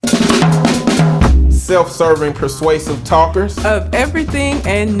self-serving, persuasive talkers of everything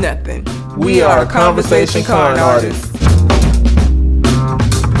and nothing. We are Conversation Con Artists.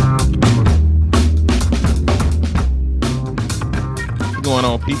 What's going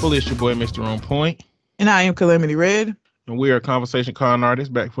on, people? It's your boy, Mr. On Point. And I am Calamity Red. And we are Conversation Con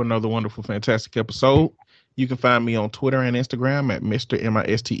Artists, back for another wonderful, fantastic episode. You can find me on Twitter and Instagram at Mr.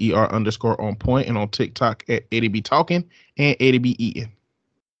 MISTER_on point, and on TikTok at Eddie B Talking and Eddie B Eating.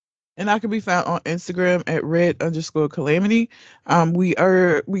 And I can be found on Instagram at red_calamity. We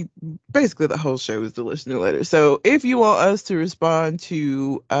basically, the whole show is the listener letter. So if you want us to respond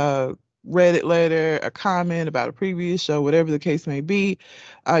to a Reddit letter, a comment about a previous show, whatever the case may be,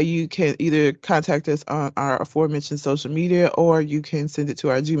 you can either contact us on our aforementioned social media, or you can send it to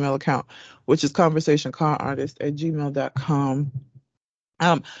our Gmail account, which is conversationconartist@gmail.com.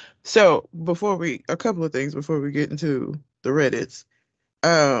 So a couple of things before we get into the Reddits.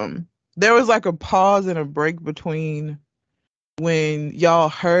 There was like a pause and a break between when y'all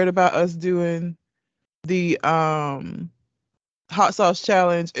heard about us doing the hot sauce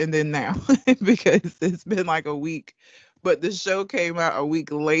challenge and then now, because it's been like a week, but the show came out a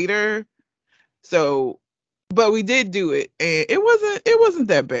week later. So, but we did do it, and it wasn't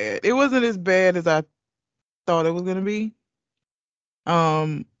that bad. It wasn't as bad as I thought it was gonna be.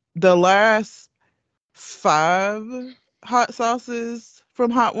 The last 5 hot sauces from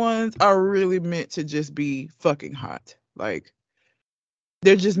Hot Ones are really meant to just be fucking hot. Like,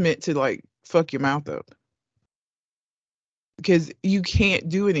 they're just meant to like fuck your mouth up, because you can't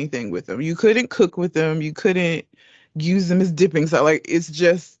do anything with them. You couldn't cook with them. You couldn't use them as dipping. So like, it's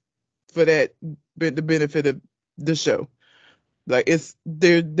just for the benefit of the show. Like,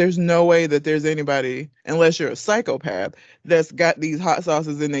 there's no way that there's anybody, unless you're a psychopath, that's got these hot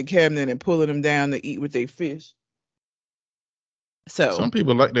sauces in their cabinet and pulling them down to eat with their fish. So some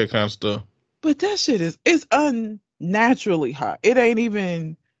people like that kind of stuff. But that shit it's unnaturally hot. It ain't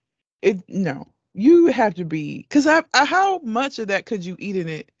even no. You have to be, because how much of that could you eat in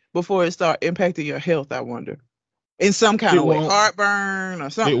it before it start impacting your health, I wonder? In some kind of way. Heartburn or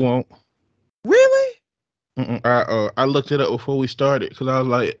something. It won't. Really? I looked it up before we started, because I was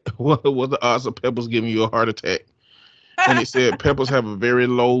like, what are the odds of peppers giving you a heart attack? And it said peppers have a very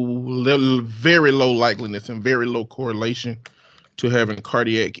low likeliness and very low correlation to having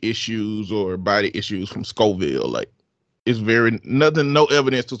cardiac issues or body issues from Scoville. Like, it's no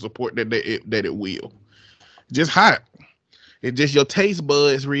evidence to support that it will. Just hot. It's just your taste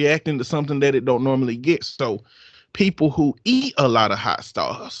buds reacting to something that it don't normally get. So people who eat a lot of hot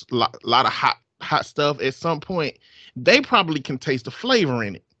stuff, lot of hot stuff, at some point, they probably can taste the flavor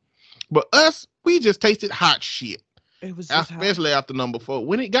in it. But us, we just tasted hot shit. It was just especially hot. After number 4.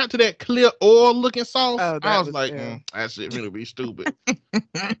 When it got to that clear oil looking sauce, I was like, that shit really be stupid.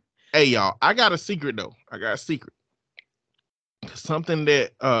 Hey, y'all, I got a secret, though. Something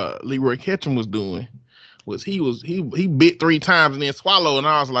that Leroy Ketchum was doing was he bit 3 times and then swallowed, and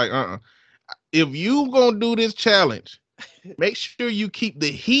I was like, if you gonna do this challenge, make sure you keep the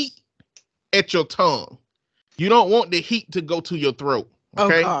heat at your tongue. You don't want the heat to go to your throat.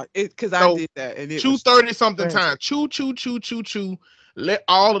 Okay? Oh God, because I did that, and chew 30-something times. Chew. Let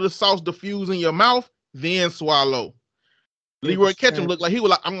all of the sauce diffuse in your mouth, then swallow. Leroy Ketchum looked like he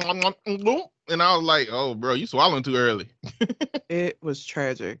was like, and I was like, oh, bro, you swallowing too early. It was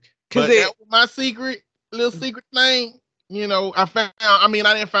tragic. But that was my little secret thing. You know, I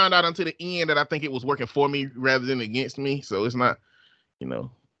didn't find out until the end that I think it was working for me rather than against me. So it's not, not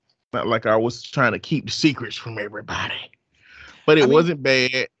like I was trying to keep the secrets from everybody. But it wasn't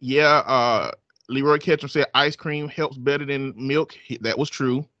bad. Yeah, Leroy Ketchum said ice cream helps better than milk. That was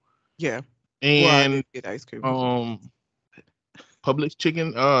true. Yeah. And I did get ice cream. Publix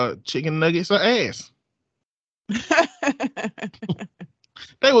chicken nuggets are ass.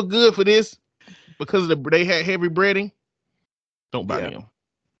 They were good for this because they had heavy breading. Don't buy them.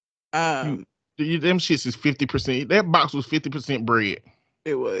 Them shits is 50%. That box was 50% bread.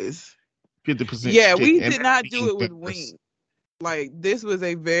 It was 50%. Yeah, we did not do it with wings. Like, this was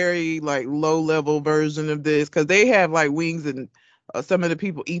a very like low level version of this, because they have like wings, and some of the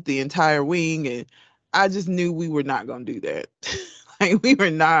people eat the entire wing, and I just knew we were not gonna do that. Like, we were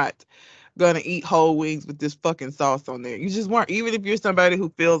not gonna eat whole wings with this fucking sauce on there. You just weren't. Even if you're somebody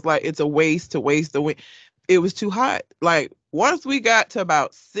who feels like it's a waste to waste the wing, it was too hot. Like, once we got to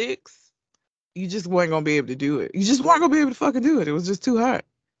about 6, you just weren't gonna be able to do it. You just weren't gonna be able to fucking do it. It was just too hot.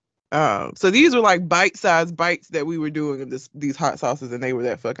 So these were like bite-sized bites that we were doing of these hot sauces, and they were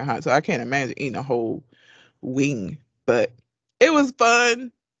that fucking hot. So I can't imagine eating a whole wing, but it was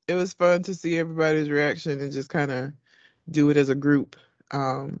fun. It was fun to see everybody's reaction and just kind of do it as a group.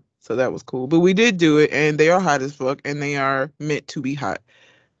 So that was cool. But we did do it, and they are hot as fuck, and they are meant to be hot.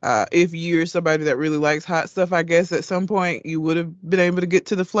 If you're somebody that really likes hot stuff, I guess at some point you would have been able to get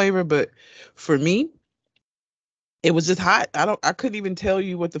to the flavor. But for me, it was just hot. I couldn't even tell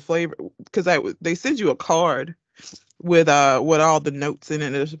you what the flavor, because they send you a card with what all the notes in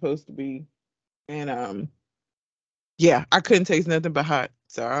it are supposed to be, and yeah, I couldn't taste nothing but hot.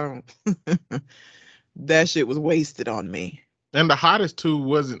 So I don't. That shit was wasted on me. And the hottest two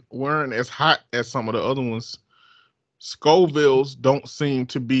weren't as hot as some of the other ones. Scovilles don't seem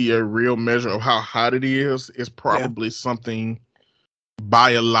to be a real measure of how hot it is. It's probably something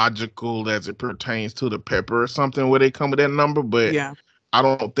biological as it pertains to the pepper or something where they come with that number, but Yeah. I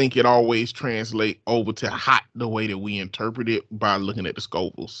don't think it always translates over to hot the way that we interpret it by looking at the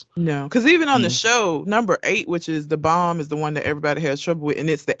Scovilles. No, because even on the show, number 8, which is the bomb, is the one that everybody has trouble with, and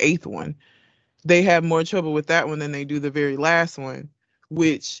it's the 8th one. They have more trouble with that one than they do the very last one,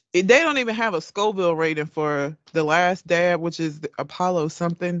 which they don't even have a Scoville rating for the last dab, which is the Apollo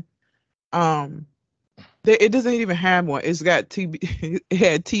something. It doesn't even have one. It's got it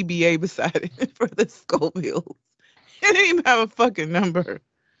had TBA beside it for the Scoville. It didn't even have a fucking number.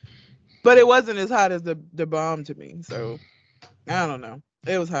 But it wasn't as hot as the bomb to me. So I don't know.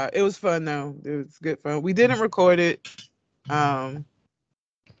 It was hot. It was fun though. It was good fun. We didn't record it.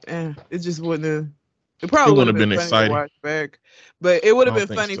 It just wouldn't have. It probably would have been funny exciting to watch back, but it would have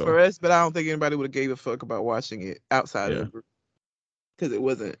been funny for us. But I don't think anybody would have gave a fuck about watching it outside of the group, because it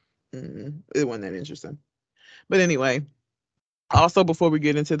wasn't that interesting. But anyway, also before we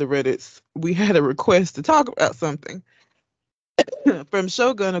get into the Reddits, we had a request to talk about something from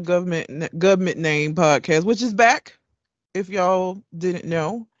Shogun, a government name podcast, which is back. If y'all didn't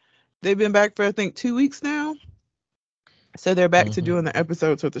know, they've been back for I think 2 weeks now. So they're back to doing the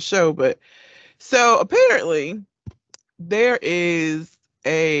episodes with the show. But so apparently there is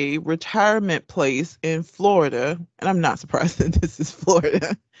a retirement place in Florida, and I'm not surprised that this is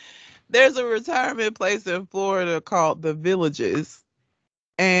Florida. There's a retirement place in Florida called The Villages,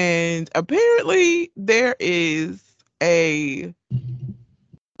 and apparently there is a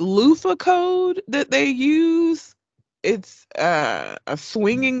loofah code that they use. It's a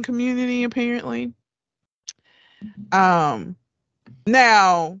swinging community apparently. Now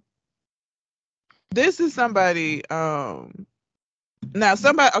this is somebody okay,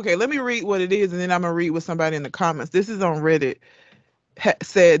 let me read what it is, and then I'm gonna read what somebody in the comments, this is on Reddit,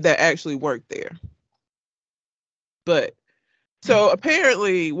 said that actually worked there. But so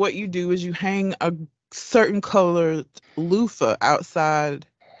apparently what you do is you hang a certain colored loofah outside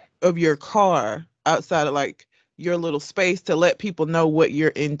of your car, outside of like your little space, to let people know what you're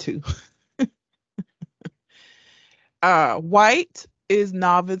into. White is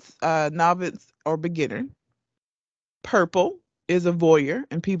novice or beginner. Purple is a voyeur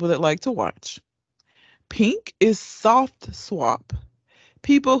and people that like to watch. Pink is soft swap,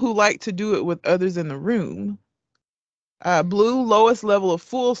 people who like to do it with others in the room. Blue, lowest level of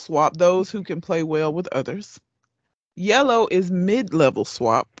full swap, those who can play well with others. Yellow is mid-level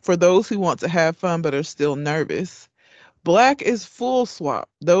swap, for those who want to have fun but are still nervous. Black is full swap,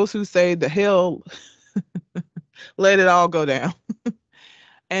 those who say the hell, let it all go down.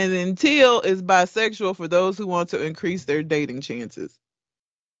 And then teal is bisexual, for those who want to increase their dating chances.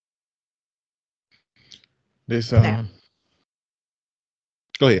 Go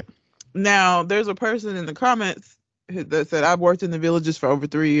ahead. Now, there's a person in the comments that said, I've worked in the Villages for over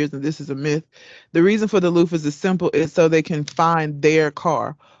 3 years, and this is a myth. The reason for the loofahs is simple. It's so they can find their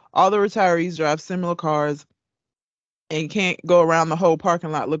car. All the retirees drive similar cars and can't go around the whole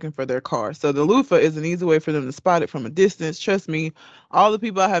parking lot looking for their car. So the loofah is an easy way for them to spot it from a distance. Trust me, all the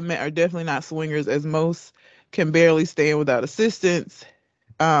people I have met are definitely not swingers, as most can barely stand without assistance.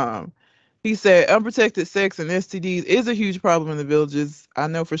 He said, unprotected sex and STDs is a huge problem in the Villages. I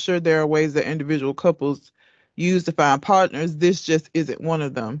know for sure there are ways that individual couples use to find partners. This just isn't one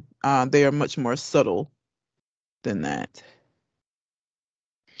of them. They are much more subtle than that.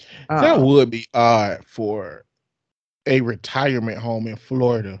 That would be odd for a retirement home in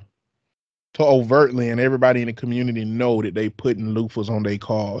Florida to overtly and everybody in the community know that they putting loofahs on their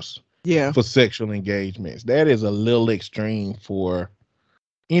cars for sexual engagements. That is a little extreme for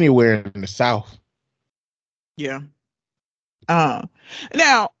anywhere in the South. Yeah. Now,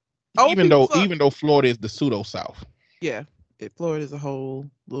 even though Florida is the pseudo South. Yeah, Florida is a whole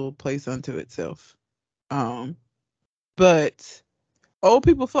little place unto itself. But old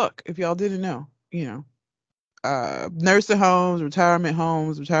people fuck, if y'all didn't know, nursing homes,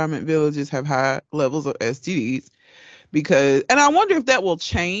 retirement villages have high levels of STDs and I wonder if that will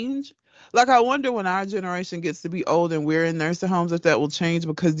change. Like, I wonder when our generation gets to be old and we're in nursing homes if that will change,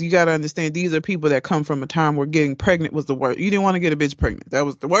 because you got to understand these are people that come from a time where getting pregnant was the worst. You didn't want to get a bitch pregnant. That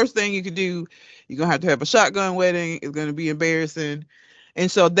was the worst thing you could do. You're going to have a shotgun wedding. It's going to be embarrassing.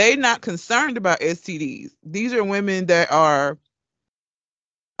 And so they're not concerned about STDs. These are women that are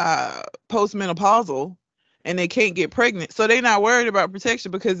postmenopausal and they can't get pregnant. So they're not worried about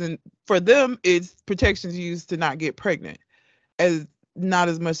protection because for them, it's protections used to not get pregnant, as not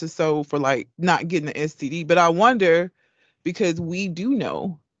as much as so for like not getting the STD. But I wonder, because we do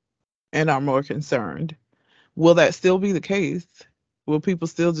know and are more concerned, will that still be the case? Will people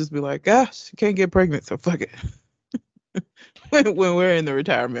still just be like, gosh, you can't get pregnant, so fuck it, when we're in the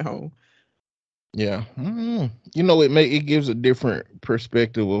retirement home? Yeah. You know, it gives a different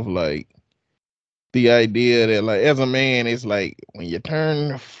perspective of like the idea that like as a man, it's like when you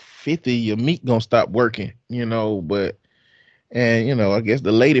turn 50, your meat gonna stop working, you know, and you know, I guess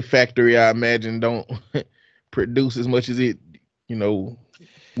the lady factory, I imagine, don't produce as much as it, you know,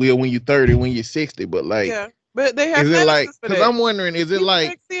 will when you're 30, when you're 60. But like, Yeah, but they have is it like, medicines for because that. I'm wondering, is it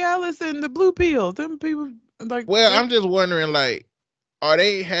like Cialis and the blue pill? Them people like. well, I'm just wondering, like, are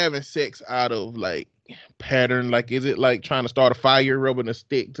they having sex out of like pattern? Like, is it like trying to start a fire, rubbing a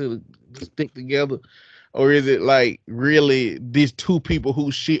stick to stick together? Or is it like really these two people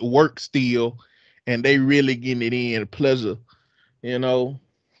who shit work still and they really getting it in pleasure, you know?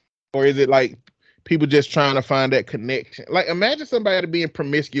 Or is it like people just trying to find that connection? Like imagine somebody being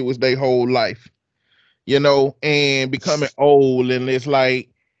promiscuous their whole life, you know, and becoming old, and it's like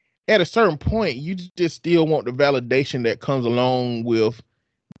at a certain point you just still want the validation that comes along with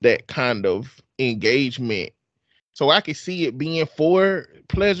that kind of engagement. So I can see it being for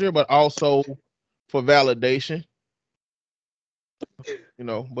pleasure, but also for validation, you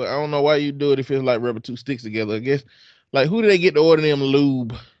know. But I don't know why you do it if it's like rubbing two sticks together. I guess, like, who do they get to order them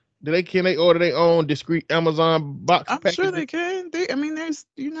lube? Can they order their own discreet Amazon box? I'm packages? sure they can.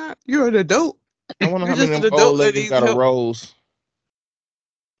 You're an adult. I wonder You're how many just of an them old adult that ladies needs got a help. rose.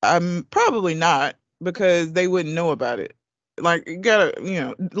 Probably not, because they wouldn't know about it. Like, you gotta,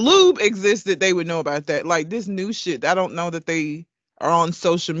 lube existed, they would know about that. Like this new shit, I don't know that they are on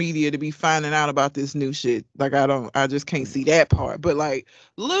social media to be finding out about this new shit. Like I just can't see that part. But like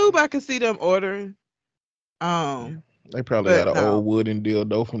lube, I can see them ordering. They probably got But an no, old wooden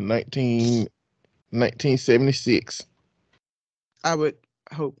dildo from 1976. I would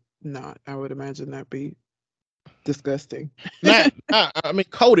hope not. I would imagine that'd be disgusting. Not, I mean,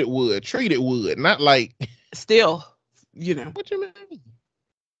 coated wood, treated wood, not like. Still, What you mean?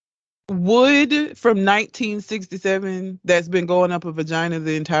 wood from 1967 that's been going up a vagina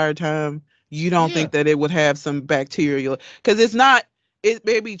the entire time. You don't Yeah. think that it would have some bacterial, because it's not. It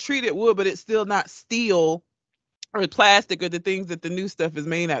may be treated wood, but it's still not steel or plastic or the things that the new stuff is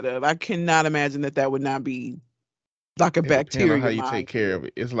made out of. I cannot imagine that would not be like a It depends on how bacteria you take care of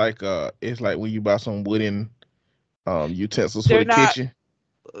it. It's like when you buy some wooden utensils for They're the not kitchen.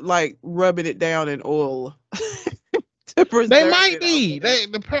 like rubbing it down in oil to preserve They might it. be.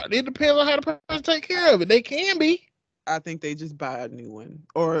 It depends on how the person take care of it. They can be. I think they just buy a new one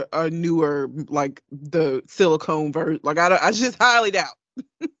or a newer, like the silicone version. Like I just highly doubt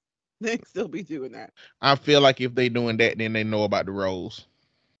they still be doing that. I feel like if they doing that, then they know about the rolls.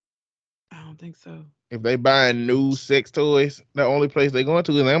 I don't think so. If they buying new sex toys, the only place they going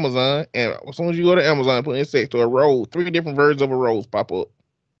to is Amazon. And as soon as you go to Amazon and put in sex toy, a roll, 3 different versions of a rose pop up.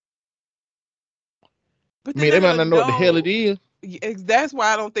 But I mean, they might not know what the hell it is. That's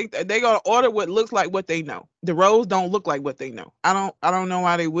why I don't think that they're gonna order what looks like what they know. The rolls don't look like what they know. I don't know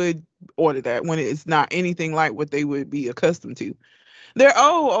why they would order that when it's not anything like what they would be accustomed to. They're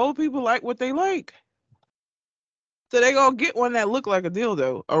old people like what they like. So they gonna get one that look like a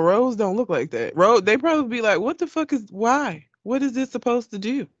dildo. A rose don't look like that. They probably be like, what the fuck why? What is this supposed to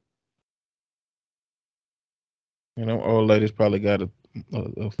do? You know, old ladies probably got a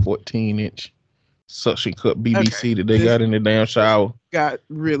 14-inch suction cup BBC that they got in the damn shower. Got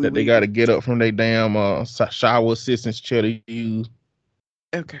really that they got to get up from their damn shower assistant's chair to use.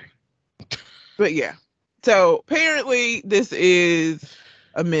 Okay. But yeah. So apparently this is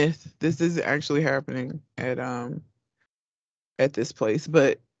a myth. This is actually happening at this place,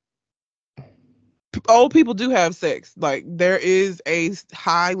 but old people do have sex. Like there is a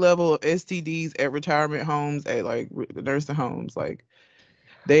high level of STDs at retirement homes, at like nursing homes. Like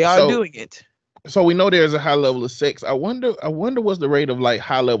they are doing it. So we know there's a high level of sex. I wonder what's the rate of like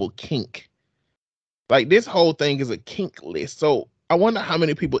high level kink. Like this whole thing is a kink list. So I wonder how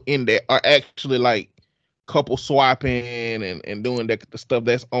many people in there are actually like couple swapping and doing the stuff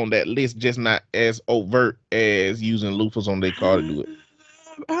that's on that list, just not as overt as using loofahs on their car to do it.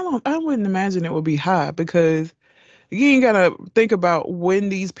 I wouldn't imagine it would be high because you ain't gotta think about when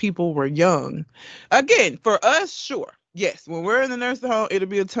these people were young. Again, for us, sure. Yes, when we're in the nursing home, it'll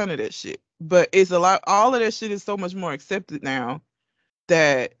be a ton of that shit. But it's a lot, all of that shit is so much more accepted now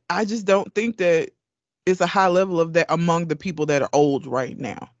that I just don't think that it's a high level of that among the people that are old right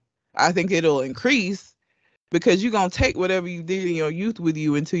now. I think it'll increase because you're gonna take whatever you did in your youth with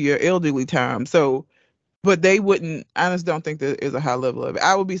you into your elderly time. So, but they wouldn't. I just don't think there is a high level of it.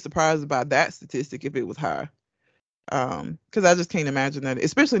 I would be surprised by that statistic if it was high, because I just can't imagine that,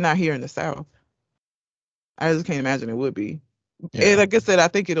 especially not here in the South. I just can't imagine it would be. Yeah. And like I said, I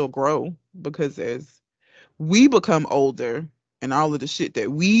think it'll grow because as we become older and all of the shit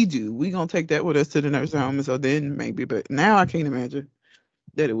that we do, we gonna take that with us to the nursing home. And so then maybe, but now I can't imagine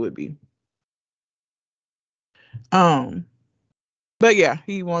that it would be. But yeah,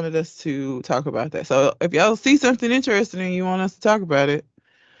 he wanted us to talk about that. So if y'all see something interesting and you want us to talk about it,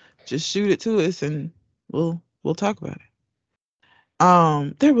 just shoot it to us and we'll talk about it.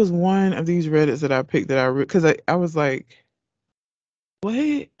 There was one of these Reddits that I picked that because I was like,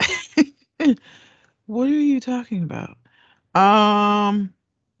 what? What are you talking about?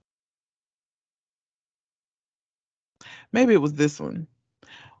 Maybe it was this one.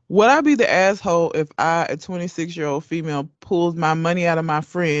 Would I be the asshole if I, a 26-year-old female, pulls my money out of my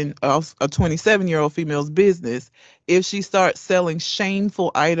friend, a 27-year-old female's business, if she starts selling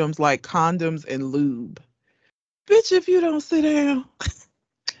shameful items like condoms and lube? Bitch, if you don't sit down,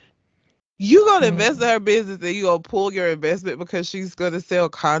 you gonna invest in her business and you gonna pull your investment because she's gonna sell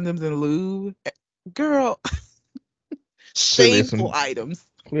condoms and lube? Girl, shameful items.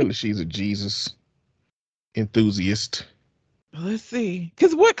 Clearly, she's a Jesus enthusiast. Let's see.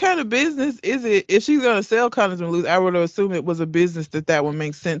 Because what kind of business is it? If she's going to sell condoms and lube, I would assume it was a business that would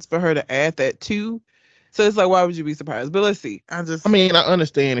make sense for her to add that to. So it's like, why would you be surprised? But let's see. I mean, I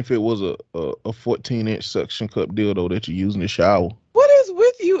understand if it was a 14-inch suction cup dildo that you use in the shower. What is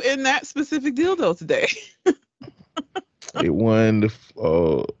with you in that specific dildo today? It won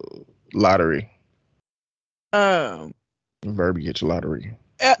the lottery. Verbiage lottery.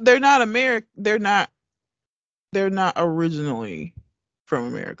 They're not American. They're not originally from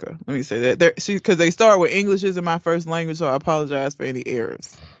America. Let me say that. Because they start with English isn't my first language, so I apologize for any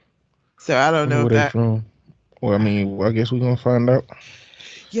errors. So I don't know where they from. Well, I mean, I guess we're gonna find out.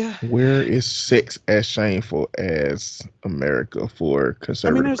 Yeah. Where is sex as shameful as America for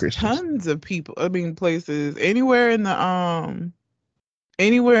conservative there's Christians? Tons of people. Places anywhere in the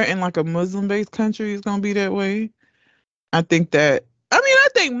anywhere in like a Muslim-based country is gonna be that way. I think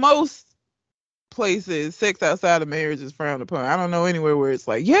most places, sex outside of marriage is frowned upon. I don't know anywhere where it's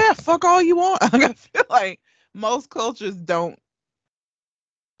like, yeah, fuck all you want. I feel like most cultures don't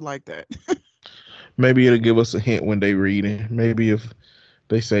like that. Maybe it'll give us a hint when they read it. Maybe if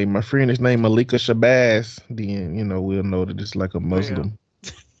they say, my friend is named Malika Shabazz, then, we'll know that it's like a Muslim.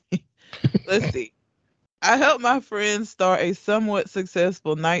 Yeah. Let's see. I helped my friends start a somewhat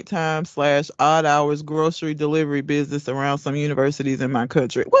successful nighttime / odd hours grocery delivery business around some universities in my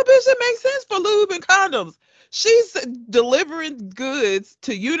country. Well, bitch, it makes sense for lube and condoms. She's delivering goods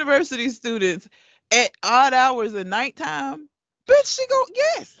to university students at odd hours at nighttime. Bitch,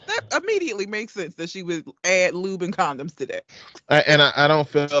 yes, that immediately makes sense that she would add lube and condoms to that. I don't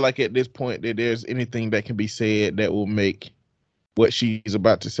feel like at this point that there's anything that can be said that will make what she's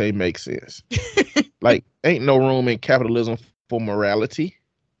about to say make sense. Like, ain't no room in capitalism for morality.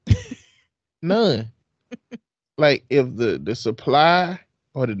 None. Like, if the supply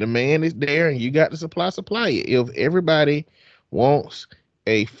or the demand is there and you got the supply it. If everybody wants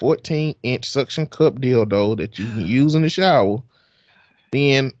a 14-inch suction cup dildo that you can use in the shower,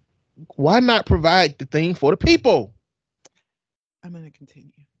 then why not provide the thing for the people? I'm going to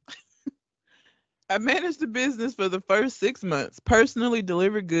continue. I managed the business for the first 6 months, personally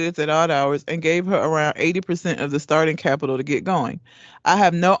delivered goods at odd hours, and gave her around 80% of the starting capital to get going. I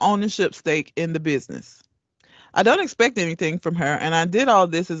have no ownership stake in the business. I don't expect anything from her, and I did all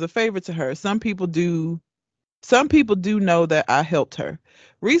this as a favor to her. Some people do know that I helped her.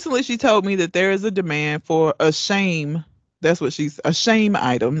 Recently, she told me that there is a demand for a shame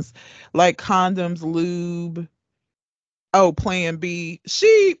items like condoms, lube. Oh, Plan B.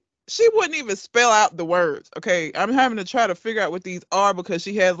 She wouldn't even spell out the words. Okay, I'm having to try to figure out what these are because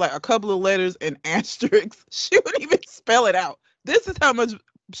she has like a couple of letters and asterisks. She wouldn't even spell it out. This is how much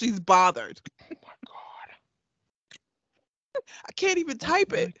she's bothered. Oh my God. I can't even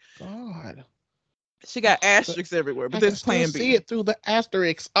type it. God. She got asterisks everywhere, but this Plan B. See it through the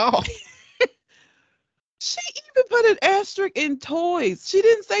asterisks. Oh. She even put an asterisk in toys. She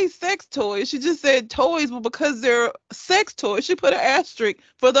didn't say sex toys. She just said toys. Well, because they're sex toys, she put an asterisk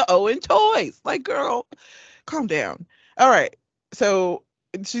for the O in toys. Like, girl, calm down. All right. So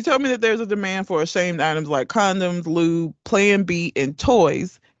she told me that there's a demand for ashamed items like condoms, lube, Plan B, and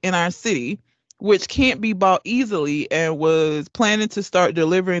toys in our city, which can't be bought easily, and was planning to start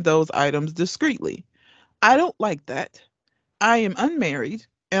delivering those items discreetly. I don't like that. I am unmarried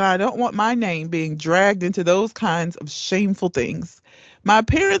and I don't want my name being dragged into those kinds of shameful things. My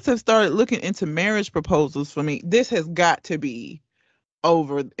parents have started looking into marriage proposals for me. This has got to be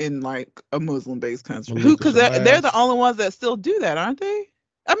over in like a Muslim based country. Who, because they're the only ones that still do that, aren't they?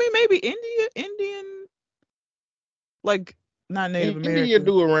 I mean, maybe Indian, like not Native American. India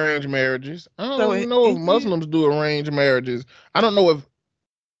do arranged marriages. I don't know if Muslims do arranged marriages. I don't know if.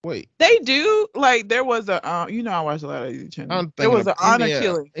 Wait. They do. Like there was a, I watch a lot of YouTube channels. There was an honor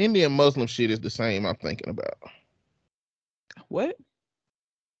killing. Indian Muslim shit is the same. I'm thinking about. What?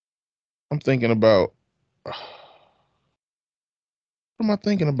 I'm thinking about. What am I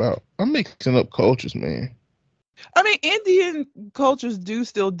thinking about? I'm mixing up cultures, man. I mean, Indian cultures do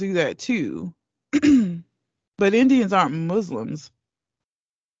still do that too, but Indians aren't Muslims.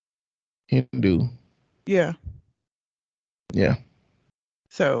 Hindu. Yeah. Yeah.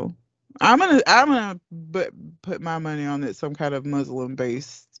 So I'm gonna put my money on it. Some kind of Muslim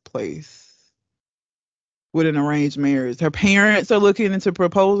based place with an arranged marriage. Her parents are looking into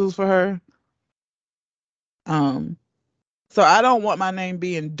proposals for her. So I don't want my name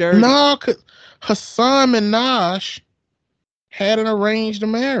being dirty. No, cause Hassan Minaj had an arranged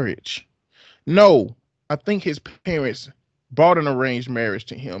marriage. No, I think his parents bought an arranged marriage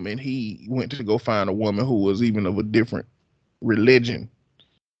to him, and he went to go find a woman who was even of a different religion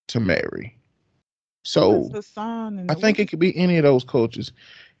to marry. So I think it could be any of those cultures.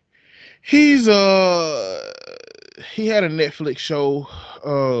 He had a Netflix show,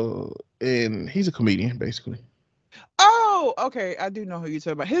 and he's a comedian basically. Oh, okay. I do know who you're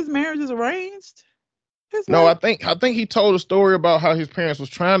talking about. His marriage is arranged? I think he told a story about how his parents was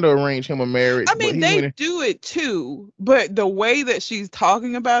trying to arrange him a marriage. I mean, they do it too, but the way that she's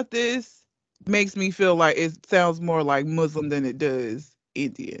talking about this makes me feel like it sounds more like Muslim than it does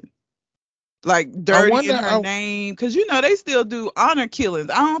Indian. Like dirty in her name, because they still do honor killings.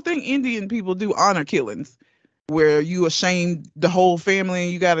 I don't think Indian people do honor killings where you ashamed the whole family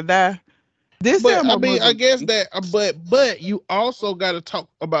and you gotta die. I guess that, but you also got to talk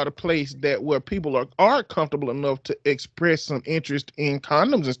about a place that where people are comfortable enough to express some interest in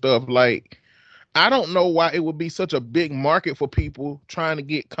condoms and stuff. Like, I don't know why it would be such a big market for people trying to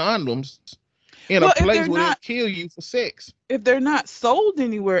get condoms in a place where they kill you for sex. If they're not sold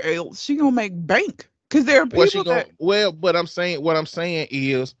anywhere else, she gonna make bank because there are people what I'm saying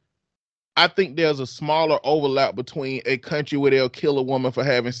is, I think there's a smaller overlap between a country where they'll kill a woman for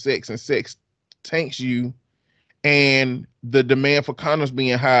having sex and sex tanks you, and the demand for condoms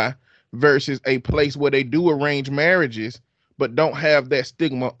being high, versus a place where they do arrange marriages but don't have that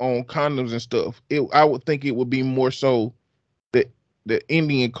stigma on condoms and stuff. I would think it would be more so the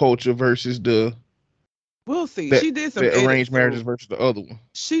Indian culture versus the. We'll see. She did some arranged marriages versus the other one.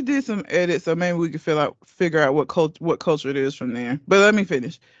 She did some edits, so maybe we can figure out what culture it is from there. But let me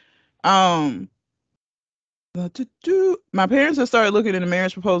finish. My parents have started looking into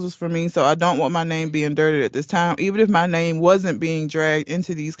marriage proposals for me, so I don't want my name being dirted at this time. Even if my name wasn't being dragged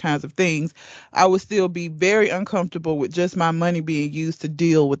into these kinds of things, I would still be very uncomfortable with just my money being used to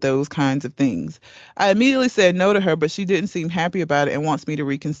deal with those kinds of things. I immediately said no to her, but she didn't seem happy about it and wants me to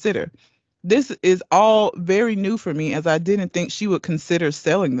reconsider. This is all very new for me, as I didn't think she would consider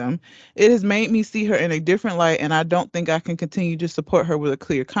selling them. It has made me see her in a different light, and I don't think I can continue to support her with a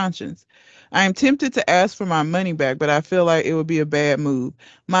clear conscience. I am tempted to ask for my money back, but I feel like it would be a bad move.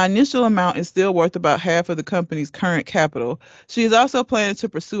 My initial amount is still worth about half of the company's current capital. She is also planning to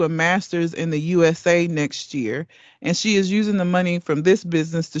pursue a master's in the USA next year, and she is using the money from this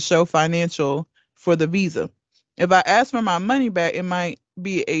business to show financial for the visa. If I ask for my money back, it might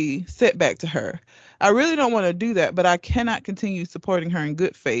be a setback to her. I really don't want to do that, but I cannot continue supporting her in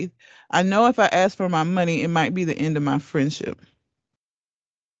good faith. I know if I ask for my money, it might be the end of my friendship.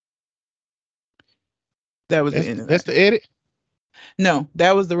 That was the end of that. That's the edit? No,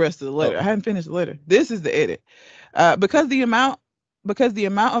 that was the rest of the letter. I hadn't finished the letter. This is the edit. Because the amount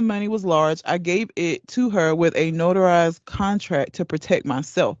of money was large, I gave it to her with a notarized contract to protect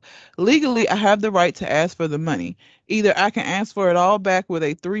myself. Legally, I have the right to ask for the money. Either I can ask for it all back with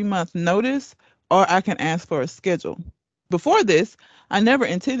a 3-month notice, or I can ask for a schedule. Before this, I never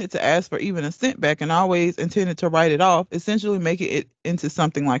intended to ask for even a cent back and always intended to write it off, essentially making it into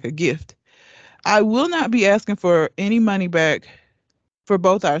something like a gift. I will not be asking for any money back for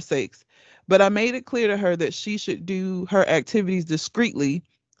both our sakes, but I made it clear to her that she should do her activities discreetly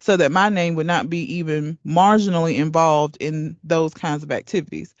so that my name would not be even marginally involved in those kinds of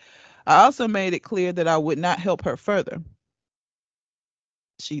activities. I also made it clear that I would not help her further.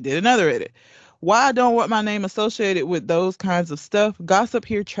 She did another edit. Why I don't want my name associated with those kinds of stuff? Gossip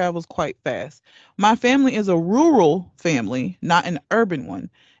here travels quite fast. My family is a rural family, not an urban one.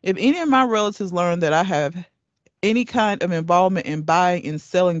 If any of my relatives learn that I have any kind of involvement in buying and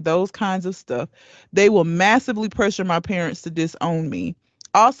selling those kinds of stuff, they will massively pressure my parents to disown me.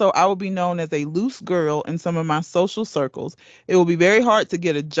 Also, I will be known as a loose girl in some of my social circles. It will be very hard to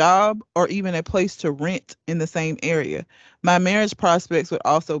get a job or even a place to rent in the same area. My marriage prospects would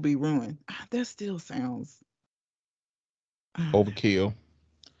also be ruined. That still sounds Overkill.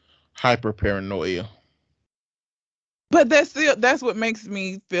 Hyper paranoia. But that's what makes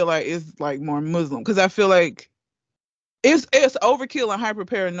me feel like it's like more Muslim, because I feel like it's overkill and hyper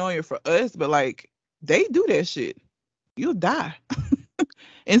paranoia for us, but like they do that shit, you'll die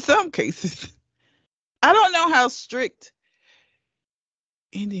in some cases. I don't know how strict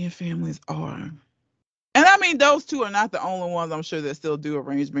Indian families are. And I mean, those two are not the only ones I'm sure that still do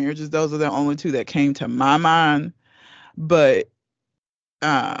arranged marriages. Those are the only two that came to my mind. But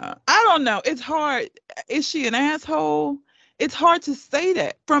I don't know. It's hard. Is she an asshole? It's hard to say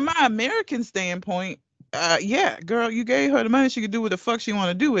that. From my American standpoint, yeah, girl, you gave her the money. She could do what the fuck she want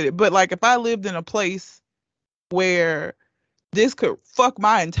to do with it. But like, if I lived in a place where this could fuck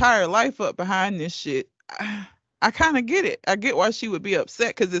my entire life up behind this shit, I kind of get it. I get why she would be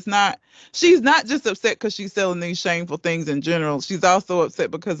upset, because she's not just upset because she's selling these shameful things in general. She's also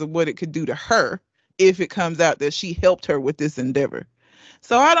upset because of what it could do to her if it comes out that she helped her with this endeavor.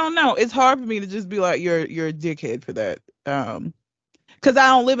 So I don't know. It's hard for me to just be like, you're a dickhead for that. Because I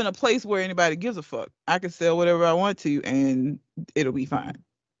don't live in a place where anybody gives a fuck. I can sell whatever I want to and it'll be fine.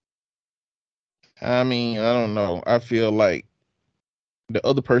 I mean, I don't know. I feel like the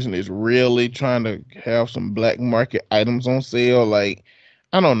other person is really trying to have some black market items on sale. Like,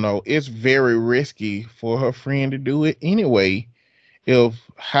 I don't know. It's very risky for her friend to do it anyway, if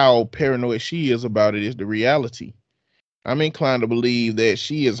how paranoid she is about it is the reality. I'm inclined to believe that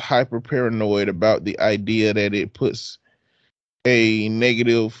she is hyper paranoid about the idea that it puts a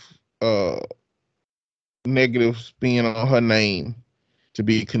negative spin on her name to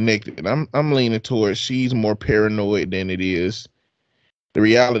be connected. I'm leaning towards she's more paranoid than it is the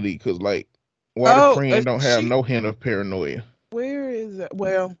reality, because like, why the friend don't have no hint of paranoia? Where is that?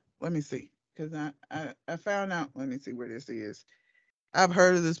 Well, let me see, because I found out. Let me see where this is. I've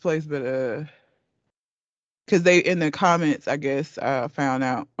heard of this place, but because they in the comments, I guess, found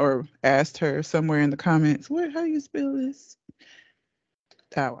out or asked her somewhere in the comments, how do you spell this?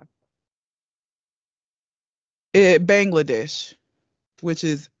 Taiwan. Bangladesh, which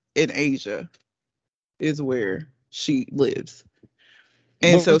is in Asia, is where she lives.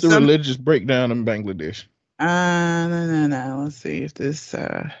 And what's the religious breakdown in Bangladesh? No. Let's see if this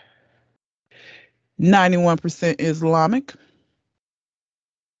 91% Islamic.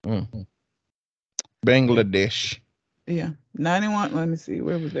 Bangladesh. Yeah, 91. Let me see.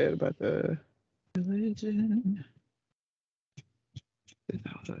 Where was that about the religion?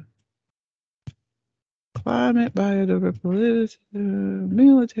 Climate, biodiversity,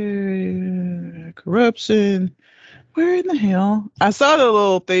 military, corruption. Where in the hell? I saw the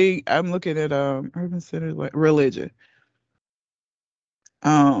little thing. I'm looking at urban centers, like religion.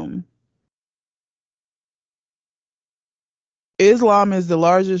 Islam is the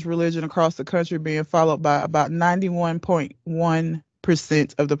largest religion across the country, being followed by about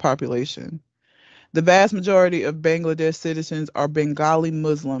 91.1% of the population. The vast majority of Bangladesh citizens are Bengali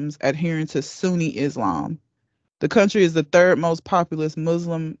Muslims adhering to Sunni Islam. The country is the third most populous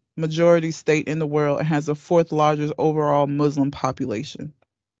Muslim majority state in the world and has the fourth largest overall Muslim population.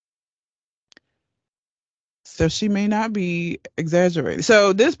 So she may not be exaggerating.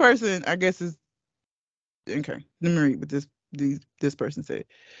 So this person, I guess, is okay. Let me read what this person said.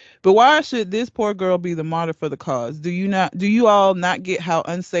 But why should this poor girl be the martyr for the cause? Do you all not get how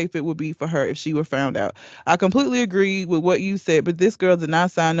unsafe it would be for her if she were found out? I completely agree with what you said, but this girl did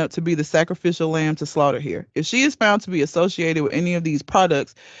not sign up to be the sacrificial lamb to slaughter here. If she is found to be associated with any of these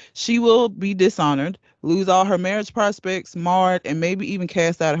products, she will be dishonored, lose all her marriage prospects, marred, and maybe even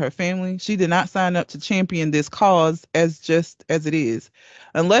cast out of her family. She did not sign up to champion this cause just as it is.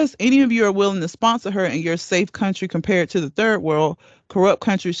 Unless any of you are willing to sponsor her in your safe country compared to the third world, corrupt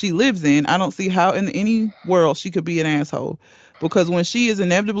country she lives in, I don't see how in any world she could be an asshole. Because when she is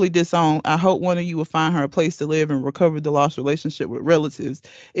inevitably disowned, I hope one of you will find her a place to live and recover the lost relationship with relatives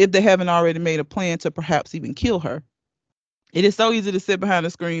if they haven't already made a plan to perhaps even kill her. It is so easy to sit behind a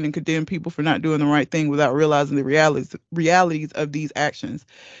screen and condemn people for not doing the right thing without realizing the realities of these actions.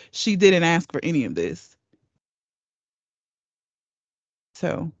 She didn't ask for any of this.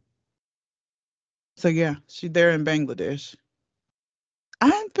 So yeah, she's there in Bangladesh.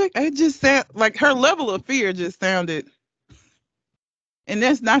 I just sound like her level of fear just sounded, and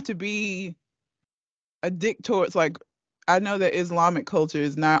that's not to be a dick towards, like, I know that Islamic culture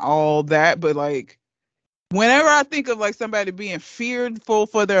is not all that, but like whenever I think of like somebody being fearful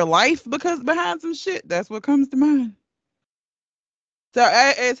for their life because behind some shit, that's what comes to mind. So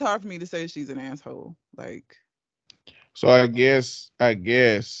it's hard for me to say she's an asshole. Like, so I guess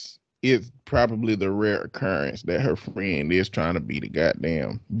it's probably the rare occurrence that her friend is trying to be the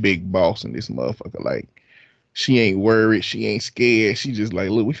goddamn big boss in this motherfucker. Like, she ain't worried, she ain't scared. She just like,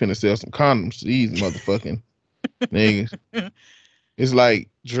 look, we finna sell some condoms to these motherfucking niggas. It's like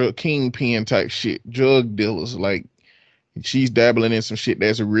drug kingpin type shit, drug dealers. Like, she's dabbling in some shit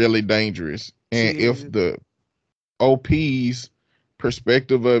that's really dangerous. And if the OP's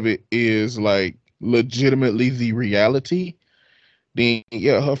perspective of it is like legitimately the reality, then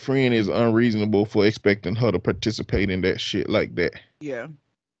yeah, her friend is unreasonable for expecting her to participate in that shit like that. Yeah.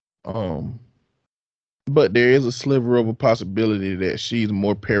 But there is a sliver of a possibility that she's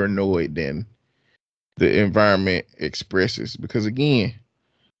more paranoid than the environment expresses. Because again,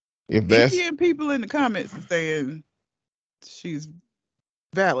 if that's Indian people in the comments are saying she's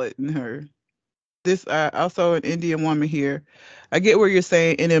valid in her. This also an Indian woman here. I get what you're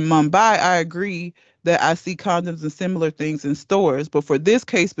saying, and in Mumbai, I agree that I see condoms and similar things in stores. But for this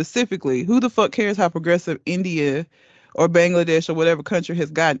case specifically, who the fuck cares how progressive India or Bangladesh or whatever country has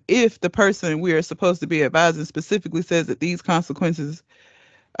gotten if the person we are supposed to be advising specifically says that these consequences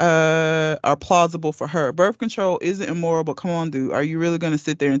are plausible for her? Birth control isn't immoral, but come on, dude, are you really going to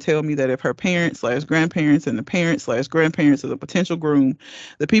sit there and tell me that if her parents / grandparents and the parents / grandparents of the potential groom,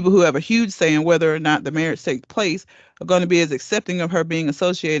 the people who have a huge say in whether or not the marriage takes place, are going to be as accepting of her being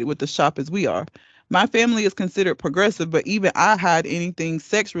associated with the shop as we are? My family is considered progressive, but even I hide anything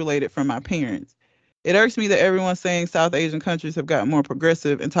sex related from my parents. It irks me that everyone's saying South Asian countries have gotten more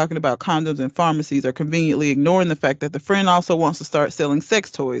progressive and talking about condoms in pharmacies are conveniently ignoring the fact that the friend also wants to start selling sex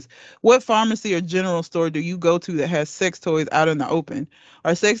toys. What pharmacy or general store do you go to that has sex toys out in the open?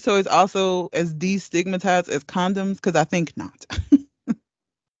 Are sex toys also as destigmatized as condoms? Because I think not.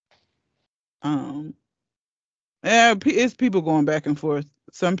 Yeah, it's people going back and forth.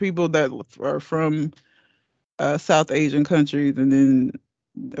 Some people that are from South Asian countries, and then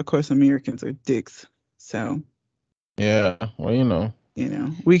of course Americans are dicks. So yeah, well,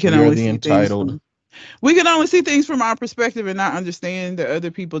 we can we are only the see entitled. we can only see things from our perspective and not understand that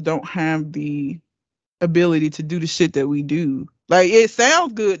other people don't have the ability to do the shit that we do. Like, it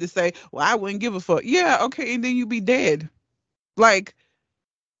sounds good to say, well, I wouldn't give a fuck. Yeah, okay, and then you be dead. Like,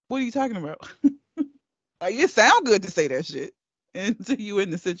 what are you talking about? Like, it sounds good to say that shit until you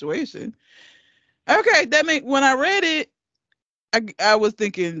in the situation. Okay, when I read it, I was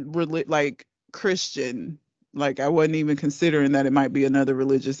thinking like Christian. Like, I wasn't even considering that it might be another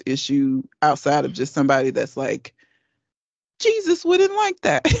religious issue outside of just somebody that's like, Jesus wouldn't like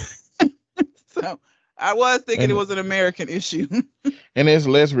that. So I was thinking it was an American issue. And it's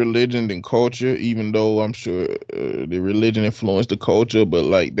less religion than culture, even though I'm sure the religion influenced the culture, but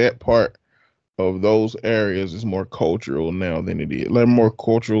like that part of those areas is more cultural now than it is. Like, more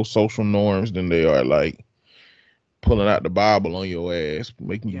cultural social norms than they are like pulling out the Bible on your ass,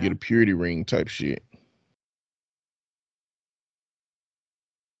 making you get a purity ring type shit.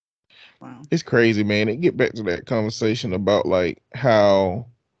 Wow. It's crazy, man. It get back to that conversation about like how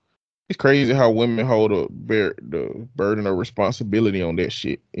it's crazy how women hold the burden of responsibility on that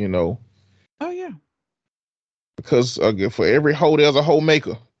shit, Oh yeah. Because for every hoe there's a hoe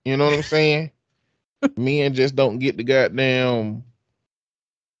maker. You know what I'm saying? Men just don't get the goddamn.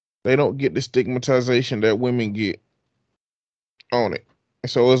 They don't get the stigmatization that women get on it.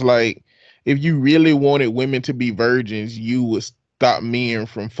 So it's like, if you really wanted women to be virgins, you would stop men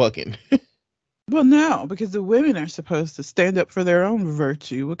from fucking. Well, no, because the women are supposed to stand up for their own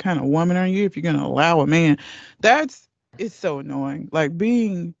virtue. What kind of woman are you if you're going to allow a man? It's so annoying. Like,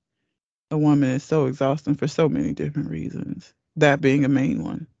 being a woman is so exhausting for so many different reasons. That being a main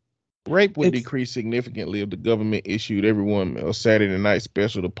one. Rape would decrease significantly if the government issued everyone a Saturday night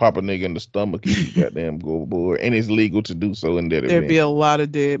special to pop a nigga in the stomach if you goddamn go aboard, and it's legal to do so in that event. There'd be a lot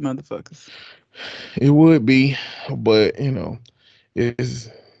of dead motherfuckers. It would be, but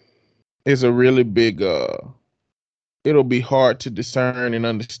it's a really big it'll be hard to discern and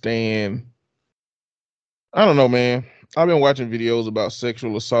understand. I don't know, man. I've been watching videos about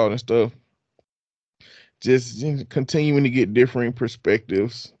sexual assault and stuff, just continuing to get differing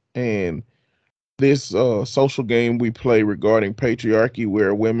perspectives. And this social game we play regarding patriarchy,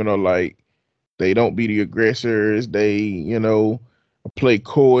 where women are like, they don't be the aggressors, they, play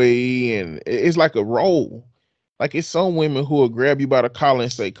coy, and it's like a role. Like, it's some women who will grab you by the collar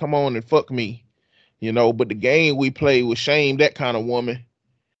and say, come on and fuck me, but the game we play will shame that kind of woman.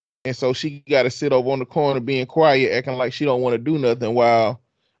 And so she got to sit over on the corner being quiet, acting like she don't want to do nothing, while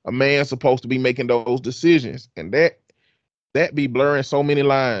a man's supposed to be making those decisions. And that be blurring so many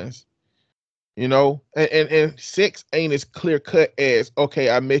lines, and sex ain't as clear cut as, okay,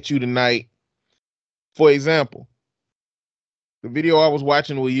 I met you tonight. For example, the video I was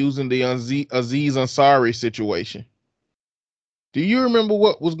watching was using the Aziz Ansari situation. Do you remember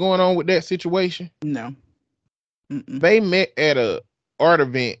what was going on with that situation? No. They met at a art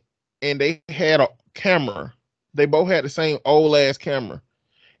event and they had a camera. They both had the same old ass camera,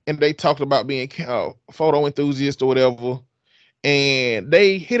 and they talked about being photo enthusiasts or whatever. And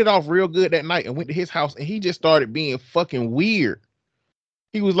they hit it off real good that night and went to his house, and he just started being fucking weird.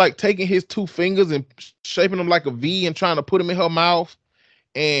 He was like taking his two fingers and shaping them like a V and trying to put them in her mouth,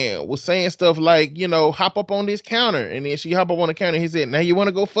 and was saying stuff like, hop up on this counter. And then she hop up on the counter and he said, now you want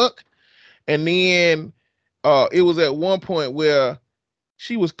to go fuck? And then it was at one point where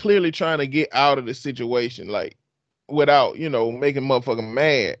she was clearly trying to get out of the situation, like, without, making motherfucking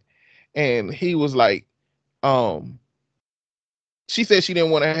mad. And he was like, she said she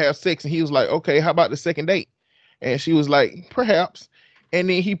didn't want to have sex, and he was like, okay, how about the second date? And she was like, perhaps. And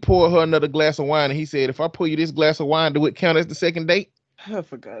then he poured her another glass of wine, and he said, if I pour you this glass of wine, do it count as the second date? Oh,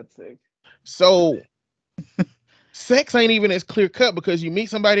 for God's sake. So sex ain't even as clear cut, because you meet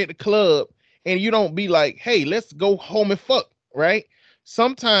somebody at the club and you don't be like, hey, let's go home and fuck, right?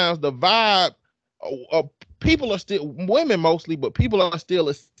 Sometimes the vibe, people are still, women mostly, but people are still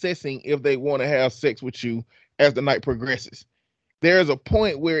assessing if they want to have sex with you as the night progresses. There's a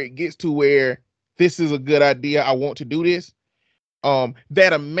point where it gets to where this is a good idea, I want to do this.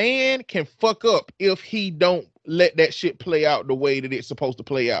 That a man can fuck up if he don't let that shit play out the way that it's supposed to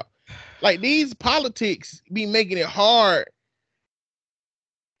play out. Like, these politics be making it hard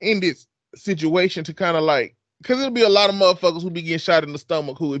in this situation to kind of like, because there'll be a lot of motherfuckers who be getting shot in the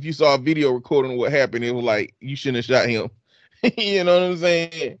stomach who, if you saw a video recording of what happened, it was like, you shouldn't have shot him. You know what I'm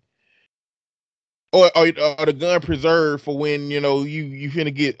saying? Or the gun preserved for when, you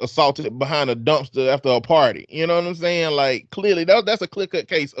finna get assaulted behind a dumpster after a party. You know what I'm saying? Like, clearly that's a clear-cut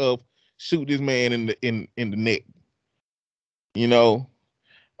case of shoot this man in the neck.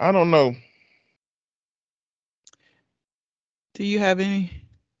 I don't know. Do you have any?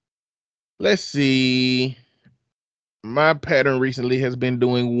 Let's see. My pattern recently has been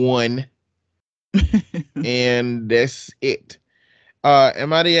doing one, and that's it.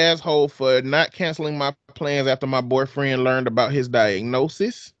 Am I the asshole for not canceling my plans after my boyfriend learned about his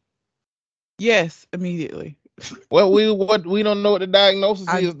diagnosis? Yes, immediately. Well, we don't know what the diagnosis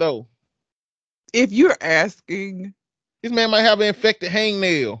is, though. If you're asking, this man might have an infected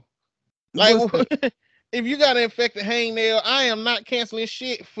hangnail. Like, if you got an infected hangnail, I am not canceling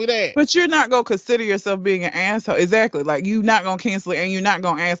shit for that. But you're not gonna consider yourself being an asshole. Exactly. Like, you're not gonna cancel it, and you're not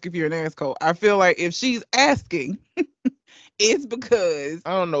gonna ask if you're an asshole. I feel like if she's asking, it's because,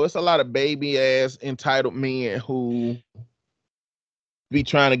 I don't know. It's a lot of baby ass entitled men who be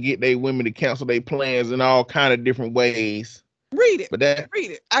trying to get their women to cancel their plans in all kind of different ways. Read it. But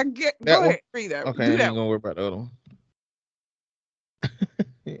read it. I get. Go ahead. Read that. Okay, I ain't gonna worry about the other one.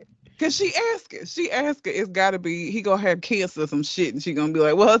 Cause she asking, it's gotta be, he gonna have cancer or some shit, and she gonna be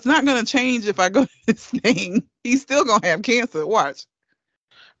like, well, it's not gonna change if I go to this thing. He's still gonna have cancer. Watch.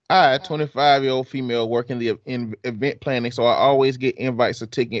 I, 25-year-old female, work in event planning, so I always get invites or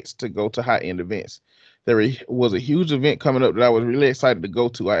tickets to go to high-end events. There was a huge event coming up that I was really excited to go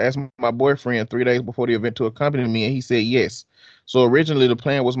to. I asked my boyfriend 3 days before the event to accompany me, and he said yes. So originally the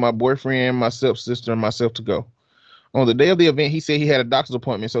plan was my boyfriend, my stepsister, and myself to go. On the day of the event, he said he had a doctor's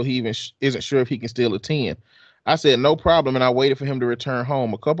appointment, so he even isn't sure if he can still attend. I said, no problem, and I waited for him to return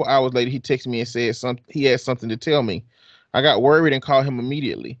home. A couple hours later, he texted me and said he had something to tell me. I got worried and called him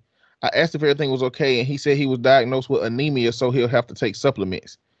immediately. I asked if everything was okay, and he said he was diagnosed with anemia, so he'll have to take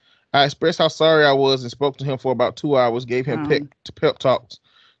supplements. I expressed how sorry I was and spoke to him for about 2 hours, gave him pep talks,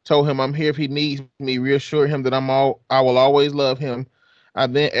 told him I'm here if he needs me, reassured him that I will always love him. I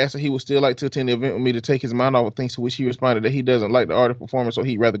then asked if he would still like to attend the event with me to take his mind off of things, to which he responded that he doesn't like the art of performance, so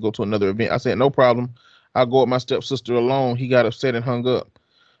he'd rather go to another event. I said, no problem. I'll go with my stepsister alone. He got upset and hung up.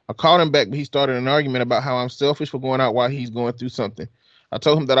 I called him back, but he started an argument about how I'm selfish for going out while he's going through something. I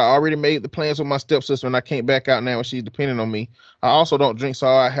told him that I already made the plans with my stepsister and I can't back out now and she's depending on me. I also don't drink, so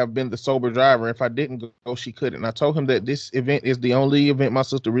I have been the sober driver. If I didn't go, she couldn't. And I told him that this event is the only event my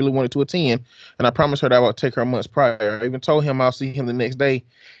sister really wanted to attend, and I promised her that I would take her months prior. I even told him I'll see him the next day,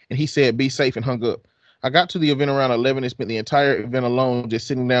 and he said, be safe, and hung up. I got to the event around 11 and spent the entire event alone, just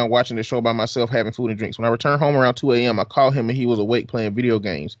sitting down watching the show by myself, having food and drinks. When I returned home around 2 a.m., I called him and he was awake playing video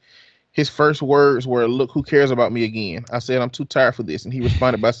games. His first words were, look, who cares about me again? I said, I'm too tired for this. And he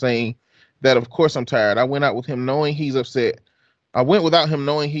responded by saying that, of course, I'm tired. I went out with him knowing he's upset. I went without him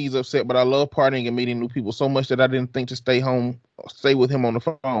knowing he's upset, but I love partying and meeting new people so much that I didn't think to stay with him on the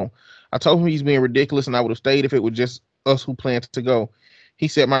phone. I told him he's being ridiculous and I would have stayed if it was just us who planned to go. He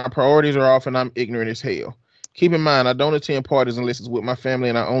said, my priorities are off and I'm ignorant as hell. Keep in mind, I don't attend parties unless it's with my family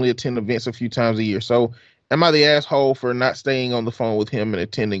and I only attend events a few times a year. So am I the asshole for not staying on the phone with him and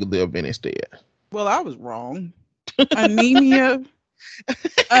attending the event instead? Well, I was wrong. Anemia.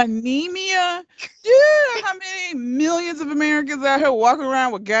 Anemia? Yeah, how many millions of Americans out here walking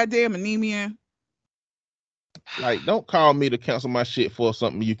around with goddamn anemia? Like, don't call me to cancel my shit for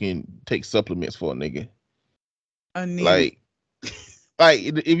something you can take supplements for, nigga. Anemia. Like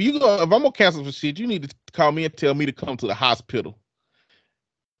if I'm gonna cancel for shit, you need to call me and tell me to come to the hospital.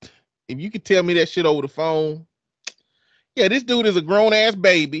 If you can tell me that shit over the phone, yeah, this dude is a grown ass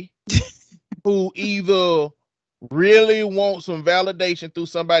baby who either really wants some validation through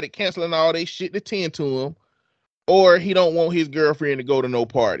somebody canceling all they shit to tend to him, or he don't want his girlfriend to go to no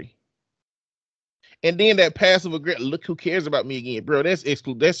party. And then that passive aggressive, look who cares about me again, bro. That's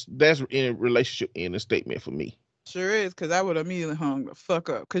in a relationship in a statement for me. Sure is, because I would immediately hung the fuck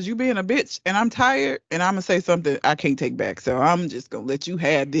up. Because you being a bitch and I'm tired and I'm going to say something I can't take back. So I'm just going to let you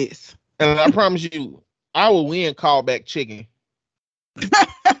have this. And I promise you, I will win callback chicken.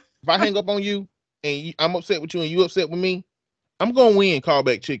 If I hang up on you and I'm upset with you and you upset with me, I'm going to win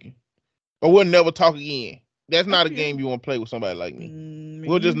callback chicken. Or we'll never talk again. That's not a game you want to play with somebody like me.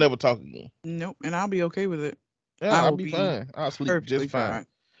 We'll just never talk again. Nope. And I'll be okay with it. Yeah, I'll be fine. I'll sleep just fine.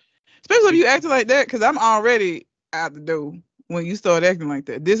 Especially if you acting like that, because I'm already out the door when you start acting like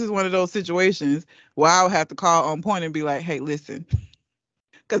that. This is one of those situations where I'll have to call on point and be like, hey, listen.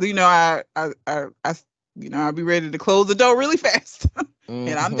 Because, I'll be ready to close the door really fast. And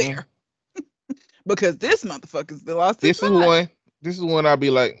I'm there. Because this motherfucker's still lost his mind. This is one I'll be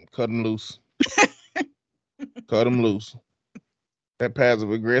like, cut him loose. Cut him loose. That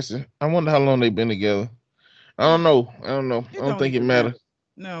passive aggressive. I wonder how long they've been together. I don't know. I don't think it matters.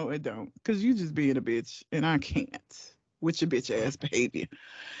 No, it don't. Because you just being a bitch. And I can't. With your bitch ass behavior.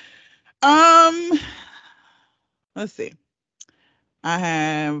 Let's see. I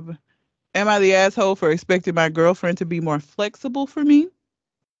have, am I the asshole for expecting my girlfriend to be more flexible for me?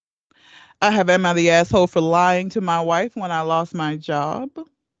 I have, am I the asshole for lying to my wife when I lost my job?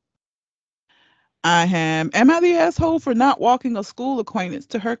 I am I the asshole for not walking a school acquaintance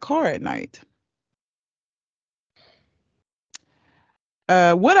to her car at night?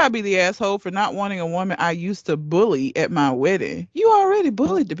 Would I be the asshole for not wanting a woman I used to bully at my wedding? You already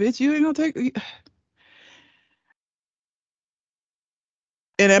bullied the bitch. You ain't gonna take.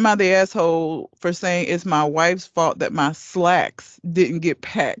 And am I the asshole for saying it's my wife's fault that my slacks didn't get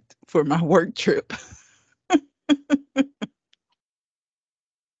packed for my work trip?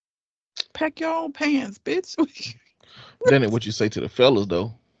 Pack your own pants, bitch. That ain't what you say to the fellas,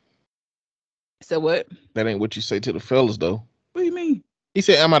 though. So what? That ain't what you say to the fellas, though. What do you mean? He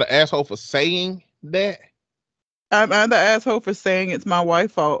said, am I the asshole for saying that? I'm the asshole for saying it's my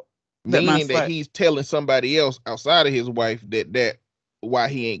wife's fault. Meaning that he's telling somebody else outside of his wife that why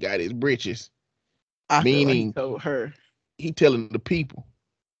he ain't got his britches. Meaning he told her. He telling the people.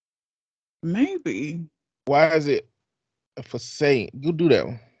 Maybe. Why is it for saying? You do that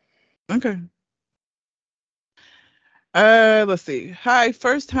one. Okay. Let's see. Hi,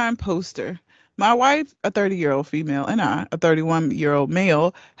 first time poster. My wife, a 30-year-old female, and I, a 31-year-old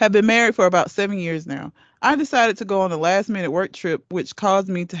male, have been married for about 7 years now. I decided to go on a last-minute work trip, which caused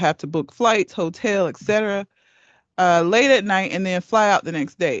me to have to book flights, hotel, etc., late at night and then fly out the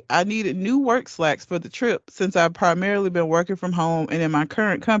next day. I needed new work slacks for the trip since I've primarily been working from home and in my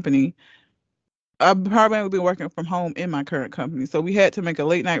current company. I've primarily been working from home in my current company, so we had to make a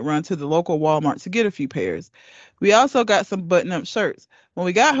late night run to the local Walmart to get a few pairs. We also got some button-up shirts. When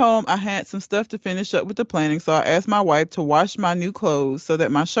we got home, I had some stuff to finish up with the planning, so I asked my wife to wash my new clothes so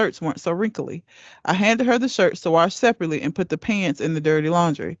that my shirts weren't so wrinkly. I handed her the shirts to wash separately and put the pants in the dirty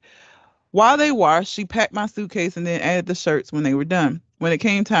laundry. While they washed, she packed my suitcase and then added the shirts when they were done. When it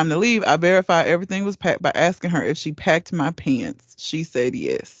came time to leave, I verified everything was packed by asking her if she packed my pants. She said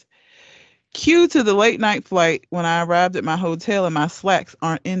yes. Cue to the late night flight when I arrived at my hotel and my slacks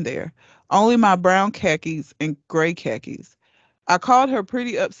aren't in there. Only my brown khakis and gray khakis. I called her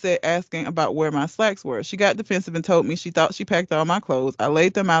pretty upset asking about where my slacks were. She got defensive and told me she thought she packed all my clothes. I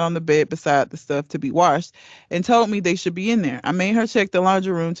laid them out on the bed beside the stuff to be washed and told me they should be in there. I made her check the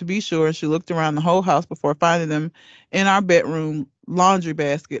laundry room to be sure, and she looked around the whole house before finding them in our bedroom laundry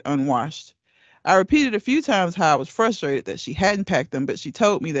basket unwashed. I repeated a few times how I was frustrated that she hadn't packed them, but she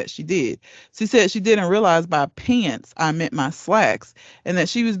told me that she did. She said she didn't realize by pants I meant my slacks, and that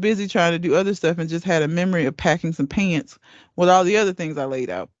she was busy trying to do other stuff and just had a memory of packing some pants with all the other things I laid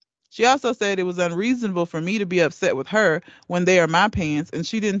out. She also said it was unreasonable for me to be upset with her when they are my pants, and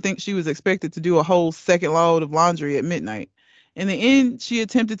she didn't think she was expected to do a whole second load of laundry at midnight. In the end, she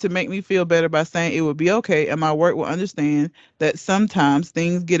attempted to make me feel better by saying it would be okay and my work will understand that sometimes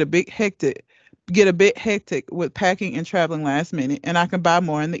things get a bit hectic with packing and traveling last minute, and I can buy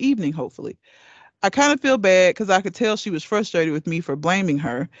more in the evening, hopefully. I kind of feel bad because I could tell she was frustrated with me for blaming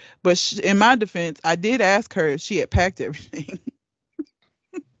her, but in my defense, I did ask her if she had packed everything.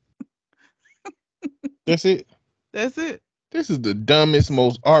 That's it. That's it. This is the dumbest,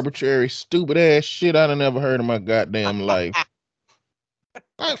 most arbitrary, stupid ass shit I done ever heard in my goddamn life.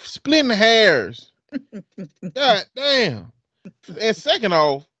 Like splitting hairs. God damn. And second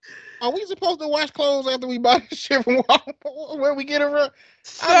off, are we supposed to wash clothes after we buy this shit from Walmart? Where we get it from?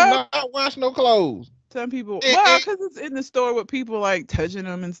 I do not wash no clothes. Some people, well, because it's in the store with people like touching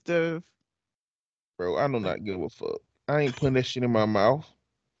them and stuff. Bro, I do not give a fuck. I ain't putting that shit in my mouth.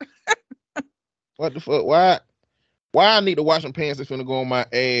 What the fuck? Why I need to wash some pants that's gonna go on my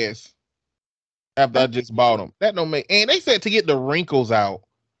ass after I just bought them? That don't make. And they said to get the wrinkles out.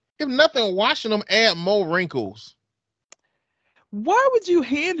 If nothing, washing them add more wrinkles. Why would you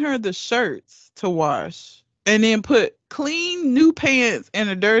hand her the shirts to wash and then put clean new pants in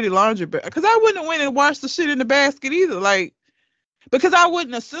a dirty laundry bag? Because I wouldn't have went and washed the shit in the basket either. Like, because I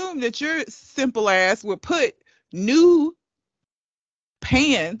wouldn't assume that your simple ass would put new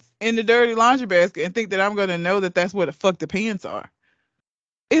pants in the dirty laundry basket and think that I'm gonna know that that's where the fuck the pants are.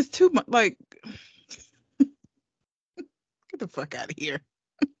 It's too much. Like, get the fuck out of here.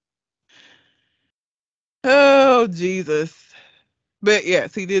 Oh Jesus. But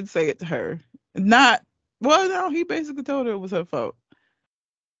yes, he did say it to her. No, he basically told her it was her fault.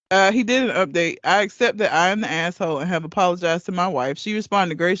 He did an update. I accept that I am the asshole and have apologized to my wife. She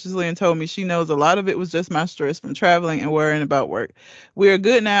responded graciously and told me she knows a lot of it was just my stress from traveling and worrying about work. We are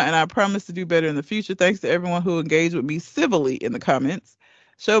good now, and I promise to do better in the future. Thanks to everyone who engaged with me civilly in the comments.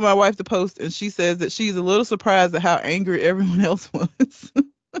 Showed my wife the post, and she says that she's a little surprised at how angry everyone else was.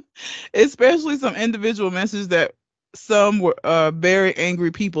 Especially some individual messages that some were very angry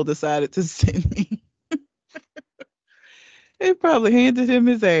people decided to send me. They probably handed him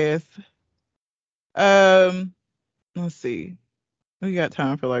his ass. Let's see. We got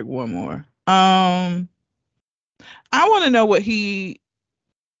time for like one more. I want to know what he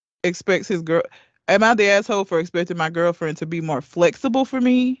expects his girl. Am I the asshole for expecting my girlfriend to be more flexible for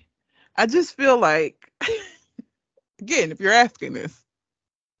me? I just feel like, again, if you're asking this,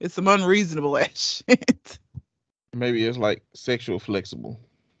 it's some unreasonable ass shit. Maybe it's like sexual flexible.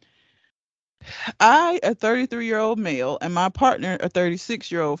 I, a 33-year-old male, and my partner, a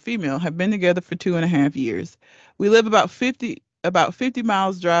 36-year-old female, have been together for 2.5 years. We live about 50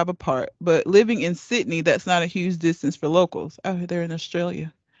 miles drive apart, but living in Sydney, that's not a huge distance for locals. Oh, they're in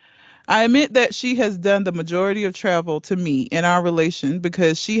Australia. I admit that she has done the majority of travel to me in our relation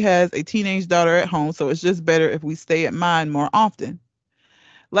because she has a teenage daughter at home, so it's just better if we stay at mine more often.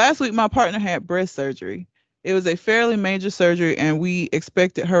 Last week, my partner had breast surgery. It was a fairly major surgery, and we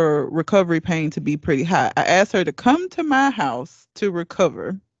expected her recovery pain to be pretty high. I asked her to come to my house to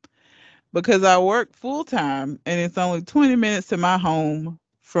recover because I work full-time, and it's only 20 minutes to my home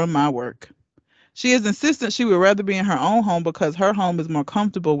from my work. She is insistent she would rather be in her own home because her home is more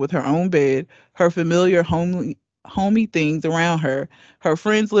comfortable with her own bed, her familiar homey things around her. Her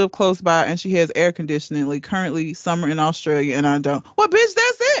friends live close by, and she has air conditioning. Currently, summer in Australia, and I don't. Well, bitch,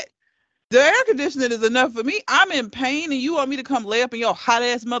 that's it. The air conditioning is enough for me. I'm in pain, and you want me to come lay up in your hot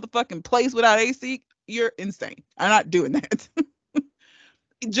ass motherfucking place without AC? You're insane. I'm not doing that.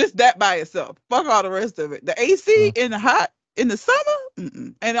 Just that by itself. Fuck all the rest of it. The AC in the summer,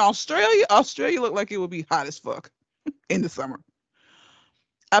 and in Australia looked like it would be hot as fuck in the summer.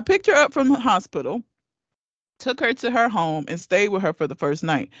 I picked her up from the hospital. took her to her home and stayed with her for the first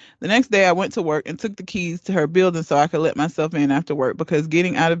night. The next day, I went to work and took the keys to her building so I could let myself in after work because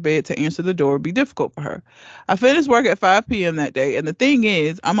getting out of bed to answer the door would be difficult for her. I finished work at 5 p.m. that day, and the thing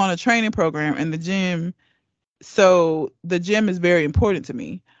is, I'm on a training program in the gym, so the gym is very important to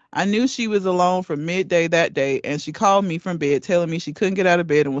me. I knew she was alone from midday that day, and she called me from bed telling me she couldn't get out of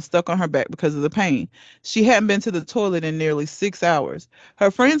bed and was stuck on her back because of the pain. She hadn't been to the toilet in nearly 6 hours.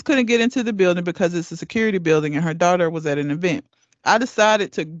 Her friends couldn't get into the building because it's a security building and her daughter was at an event. I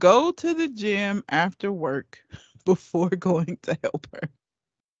decided to go to the gym after work before going to help her.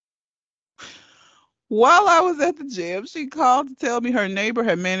 While I was at the gym, she called to tell me her neighbor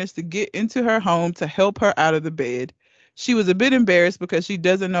had managed to get into her home to help her out of the bed. She was a bit embarrassed because she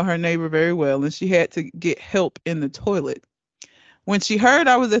doesn't know her neighbor very well and she had to get help in the toilet. When she heard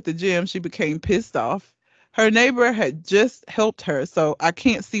I was at the gym, she became pissed off. Her neighbor had just helped her, so I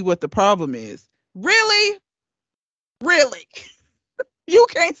can't see what the problem is. Really? Really? You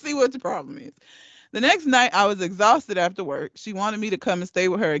can't see what the problem is. The next night, I was exhausted after work. She wanted me to come and stay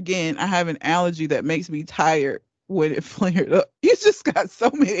with her again. I have an allergy that makes me tired when it flared up. You just got so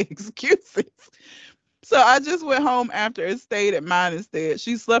many excuses. So I just went home after and stayed at mine instead.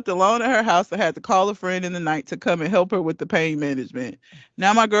 She slept alone at her house. I had to call a friend in the night to come and help her with the pain management.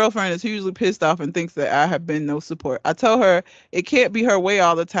 Now my girlfriend is hugely pissed off and thinks that I have been no support. I told her it can't be her way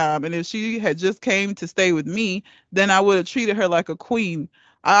all the time. And if she had just came to stay with me, then I would have treated her like a queen.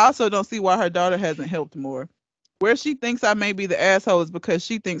 I also don't see why her daughter hasn't helped more. Where she thinks I may be the asshole is because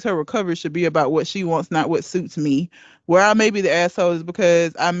she thinks her recovery should be about what she wants, not what suits me. Where I may be the asshole is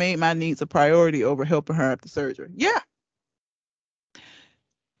because I made my needs a priority over helping her after surgery. Yeah.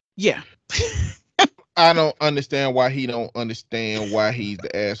 Yeah. I don't understand why he don't understand why he's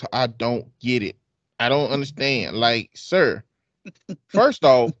the asshole. I don't get it. I don't understand. Like, sir, first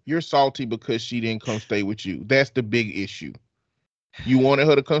off, you're salty because she didn't come stay with you. That's the big issue. You wanted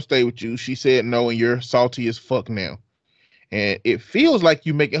her to come stay with you. She said no, and you're salty as fuck now. And it feels like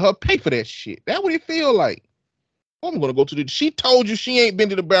you making her pay for that shit. That's what it feel like. I'm gonna go to the. She told you she ain't been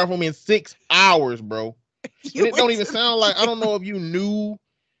to the bathroom in 6 hours, bro. And it don't even sound like. I don't know if you knew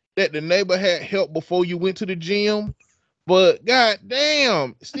that the neighbor had help before you went to the gym, but god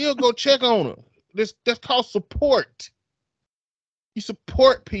damn, still go check on her. That's called support. You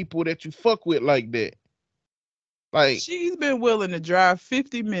support people that you fuck with like that. Like, she's been willing to drive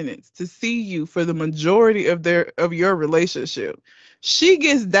 50 minutes to see you for the majority of your relationship. She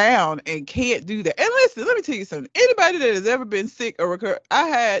gets down and can't do that. And listen, let me tell you something. Anybody that has ever been sick or recur,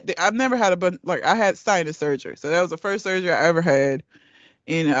 I've never had I had sinus surgery. So that was the first surgery I ever had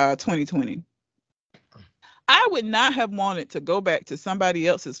in 2020. I would not have wanted to go back to somebody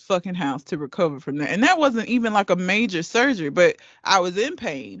else's fucking house to recover from that. And that wasn't even like a major surgery, but I was in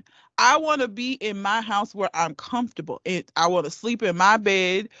pain. I want to be in my house where I'm comfortable. I want to sleep in my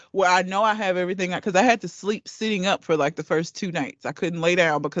bed where I know I have everything. Because I had to sleep sitting up for like the first 2 nights. I couldn't lay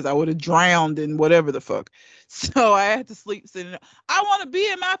down because I would have drowned in whatever the fuck. So I had to sleep sitting up. I want to be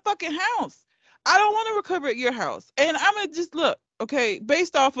in my fucking house. I don't want to recover at your house. And I'm going to just look, okay,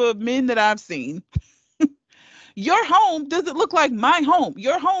 based off of men that I've seen, your home doesn't look like my home.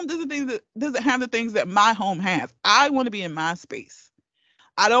 Your home doesn't have the things that my home has. I want to be in my space.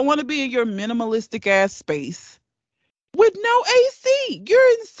 I don't want to be in your minimalistic ass space with no AC.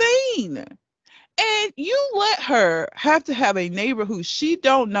 You're insane. And you let her have to have a neighbor who she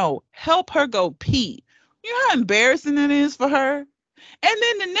don't know help her go pee. You know how embarrassing it is for her? And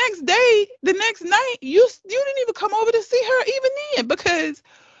then the next night, you didn't even come over to see her even then because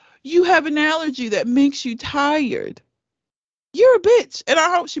you have an allergy that makes you tired. You're a bitch. And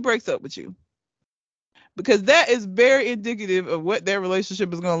I hope she breaks up with you. Because that is very indicative of what their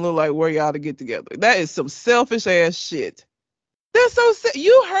relationship is going to look like were y'all to get together. That is some selfish ass shit. That's so sick.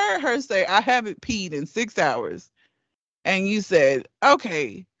 You heard her say, I haven't peed in 6 hours. And you said,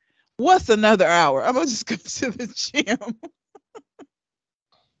 okay, what's another hour? I'm going to just go to the gym.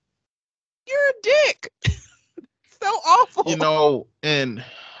 You're a dick. So awful. you know, and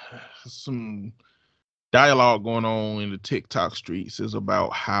some dialogue going on in the TikTok streets is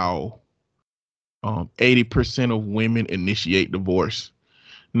about how 80% of women initiate divorce.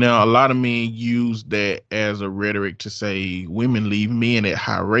 Now, a lot of men use that as a rhetoric to say women leave men at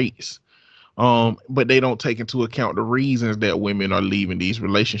high rates, but they don't take into account the reasons that women are leaving these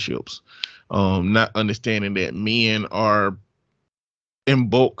relationships, not understanding that men are in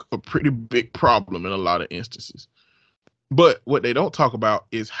bulk a pretty big problem in a lot of instances. But what they don't talk about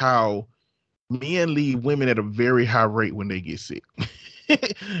is how men leave women at a very high rate when they get sick.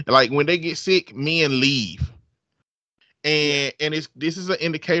 Like when they get sick, men leave. And this is an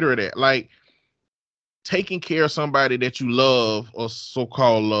indicator of that. Like taking care of somebody that you love or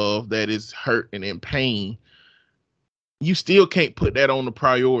so-called love that is hurt and in pain, you still can't put that on the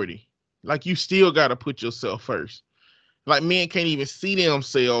priority. Like, you still got to put yourself first. Like, men can't even see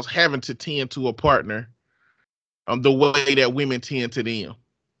themselves having to tend to a partner the way that women tend to them,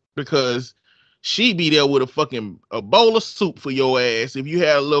 because she be there with a bowl of soup for your ass if you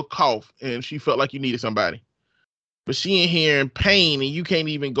had a little cough and she felt like you needed somebody. But she in here in pain and you can't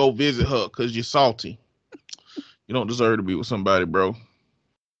even go visit her because you're salty. You don't deserve to be with somebody, bro.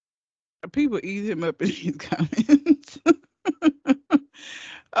 People eat him up in these comments.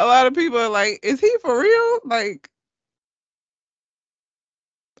 A lot of people are like, is he for real? Like,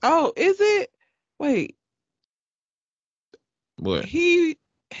 oh, is it? Wait. What? His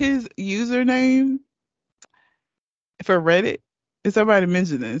username for Reddit, if somebody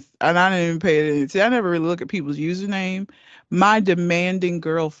mentioned this, and I didn't even pay attention. See, I never really look at people's username. My demanding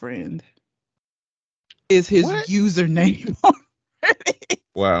girlfriend is his username on Reddit.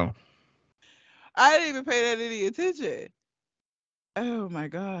 Wow. I didn't even pay that any attention. Oh my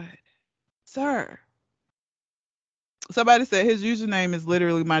God. Sir. Somebody said his username is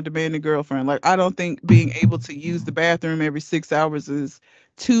literally my demanding girlfriend. Like, I don't think being able to use the bathroom every 6 hours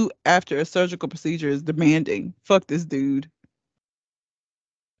after a surgical procedure is demanding. Fuck this dude.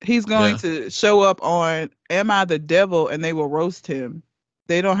 He's going to show up on Am I the Devil, and they will roast him.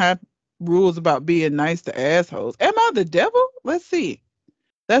 They don't have rules about being nice to assholes. Am I the devil? Let's see.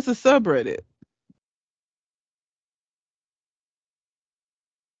 That's a subreddit.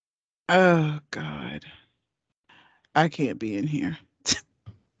 Oh God. I can't be in here.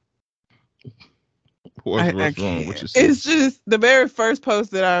 What's wrong with you? It's just the very first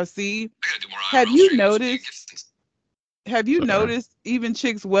post that I see. Have you noticed even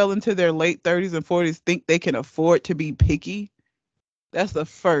chicks well into their late 30s and 40s think they can afford to be picky? That's the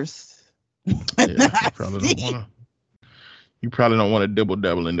first. You probably don't want to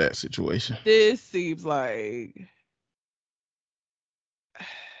double in that situation. This seems like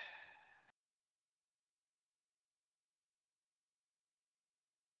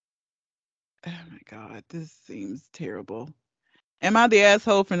oh my God, this seems terrible. Am I the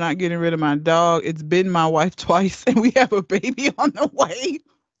asshole for not getting rid of my dog? It's been my wife twice and we have a baby on the way.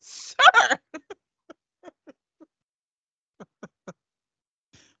 Sir.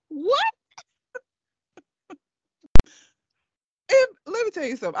 What? Let me tell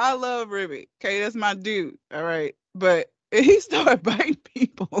you something. I love Ribby. Okay, that's my dude. All right. But if he started biting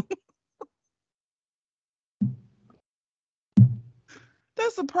people,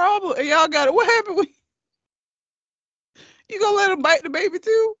 that's a problem. And y'all got it. What happened when you gonna let him bite the baby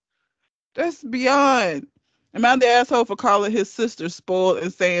too? That's beyond. Am I the asshole for calling his sister spoiled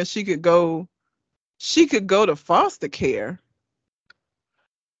and saying she could go to foster care?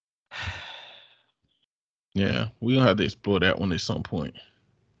 Yeah, we're gonna have to explore that one at some point.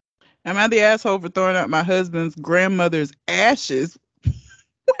 Am I the asshole for throwing out my husband's grandmother's ashes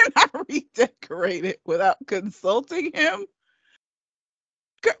when I redecorated without consulting him?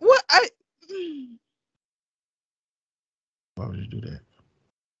 What? Why would you do that?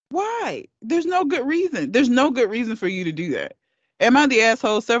 Why? There's no good reason. There's no good reason for you to do that. Am I the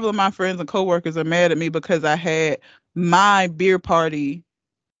asshole? Several of my friends and coworkers are mad at me because I had my beer party.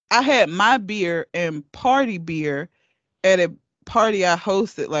 I had my beer and party beer at a party I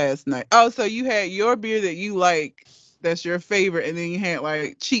hosted last night. Oh, so you had your beer that you like, that's your favorite, and then you had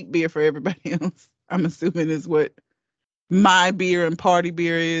like cheap beer for everybody else. I'm assuming is what my beer and party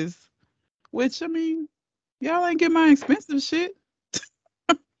beer is. Which, I mean, y'all ain't get my expensive shit.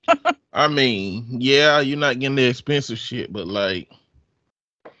 I mean, yeah, you're not getting the expensive shit, but like,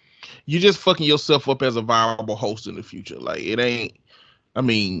 you just fucking yourself up as a viable host in the future. Like, it ain't. I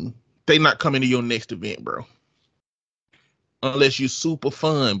mean, they not coming to your next event, bro. Unless you're super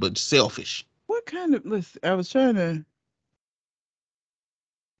fun but selfish. What kind of? Listen, I was trying to.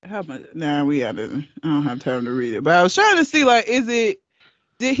 How much? Nah, I don't have time to read it. But I was trying to see, like, did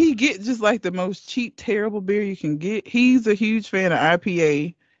he get just like the most cheap, terrible beer you can get? He's a huge fan of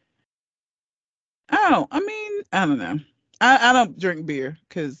IPA. I don't know. I don't drink beer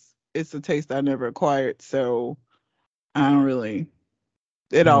because it's a taste I never acquired. So I don't really.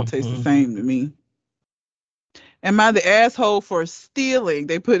 It all tastes the same to me. Am I the asshole for stealing?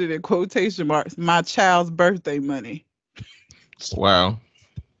 They put it in quotation marks. My child's birthday money. Wow.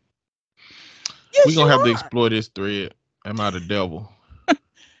 Yes, we're gonna have to explore this thread. Am I the devil?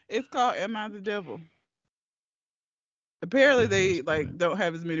 It's called Am I the Devil? Apparently they like don't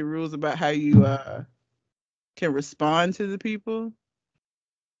have as many rules about how you can respond to the people.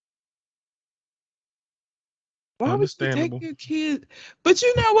 Why would you take your kid? But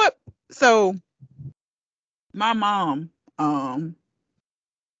you know what? So my mom's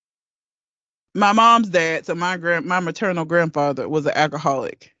dad, so my maternal grandfather was an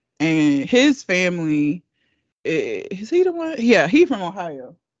alcoholic, and his family is he the one? Yeah, he from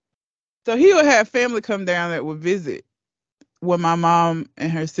Ohio. So he would have family come down that would visit when my mom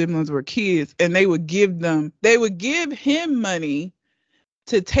and her siblings were kids, and they would give him money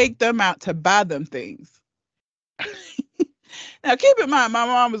to take them out to buy them things. Now keep in mind, my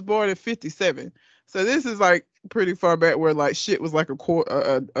mom was born in 57. So this is like pretty far back where like shit was like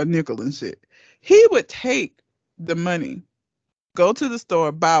a nickel and shit. He would take the money, go to the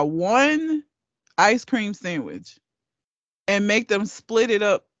store, buy one ice cream sandwich, and make them split it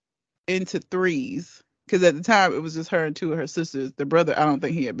up into threes. Because at the time it was just her and two of her sisters. The brother, I don't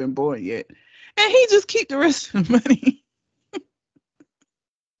think he had been born yet. And he just keep the rest of the money.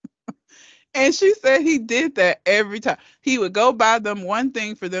 And she said he did that every time. He would go buy them one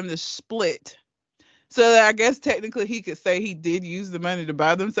thing for them to split. So that I guess technically he could say he did use the money to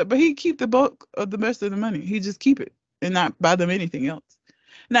buy them stuff, but he'd keep the bulk of the rest of the money. He'd just keep it and not buy them anything else.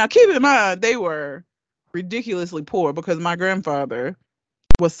 Now, keep in mind, they were ridiculously poor because my grandfather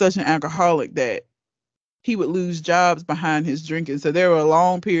was such an alcoholic that he would lose jobs behind his drinking. So there were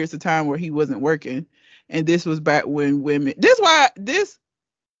long periods of time where he wasn't working. And this was back when women,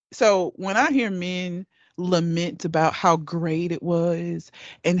 so when I hear men lament about how great it was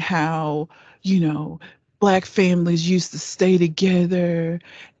and how, Black families used to stay together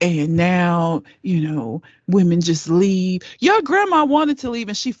and now, women just leave. Your grandma wanted to leave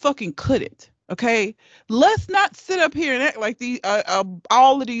and she fucking couldn't. Okay, let's not sit up here and act like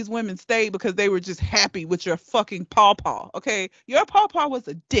all of these women stayed because they were just happy with your fucking pawpaw. Okay, your pawpaw was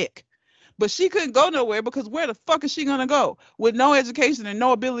a dick. But she couldn't go nowhere because where the fuck is she going to go with no education and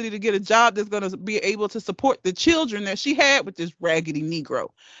no ability to get a job that's going to be able to support the children that she had with this raggedy Negro?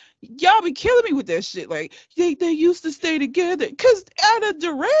 Y'all be killing me with that shit. Like, they used to stay together because out of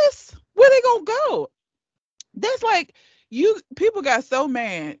duress, where they going to go? That's like, people got so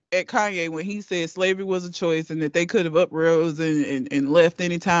mad at Kanye when he said slavery was a choice and that they could have uprose and left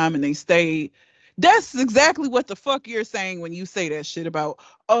anytime and they stayed. That's exactly what the fuck you're saying when you say that shit about,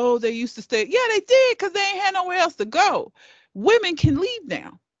 oh, they used to stay. Yeah, they did because they ain't had nowhere else to go. Women can leave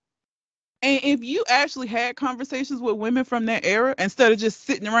now. And if you actually had conversations with women from that era, instead of just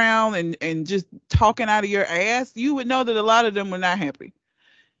sitting around and just talking out of your ass, you would know that a lot of them were not happy.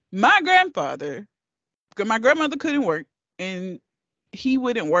 My grandmother couldn't work, and he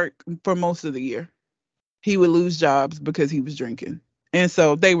wouldn't work for most of the year. He would lose jobs because he was drinking. And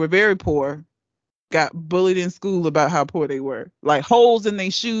so they were very poor. Got bullied in school about how poor they were. Like holes in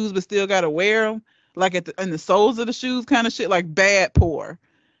their shoes, but still got to wear them. Like in the soles of the shoes kind of shit. Like bad poor.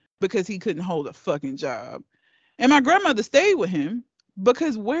 Because he couldn't hold a fucking job. And my grandmother stayed with him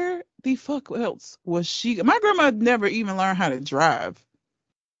because where the fuck else was she? My grandma never even learned how to drive.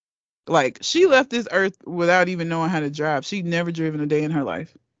 Like she left this earth without even knowing how to drive. She'd never driven a day in her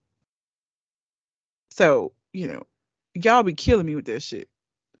life. So, y'all be killing me with that shit.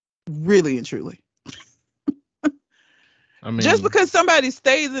 Really and truly. I mean, just because somebody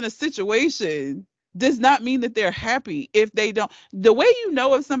stays in a situation does not mean that they're happy if they don't. The way you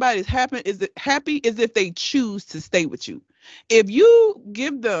know if somebody's happy is if they choose to stay with you. If you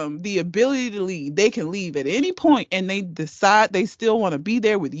give them the ability to leave, they can leave at any point and they decide they still want to be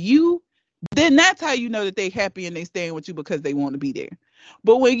there with you, then that's how you know that they're happy and they staying with you because they want to be there.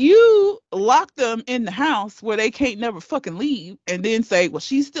 But when you lock them in the house where they can't never fucking leave and then say, well,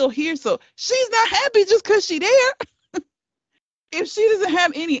 she's still here, so she's not happy just because she's there. If she doesn't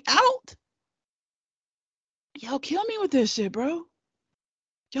have any out, y'all kill me with this shit, bro.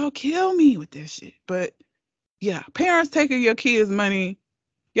 Y'all kill me with this shit. But yeah, parents taking your kids' money,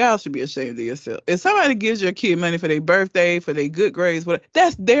 y'all should be ashamed of yourself. If somebody gives your kid money for their birthday, for their good grades, whatever,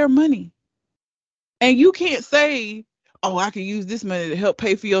 that's their money. And you can't say, oh, I can use this money to help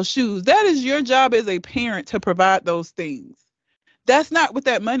pay for your shoes. That is your job as a parent to provide those things. That's not what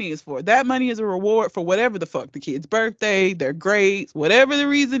that money is for. That money is a reward for whatever the fuck, the kid's birthday, their grades, whatever the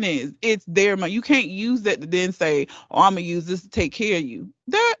reason is, it's their money. You can't use that to then say, oh, I'm going to use this to take care of you.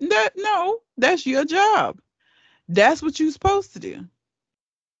 No, that's your job. That's what you're supposed to do.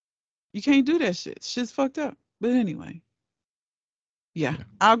 You can't do that shit. Shit's fucked up. But anyway, yeah,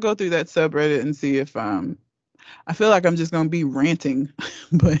 I'll go through that subreddit and see if I feel like I'm just going to be ranting,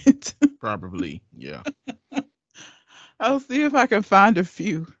 but probably, yeah. I'll see if I can find a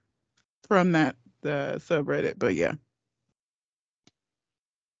few from the subreddit, but yeah.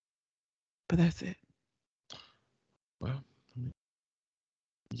 But that's it. Well,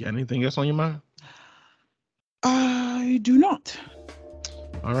 you got anything else on your mind? I do not.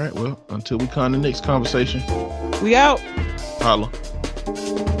 All right. Well, until we come to the next conversation, we out. holla.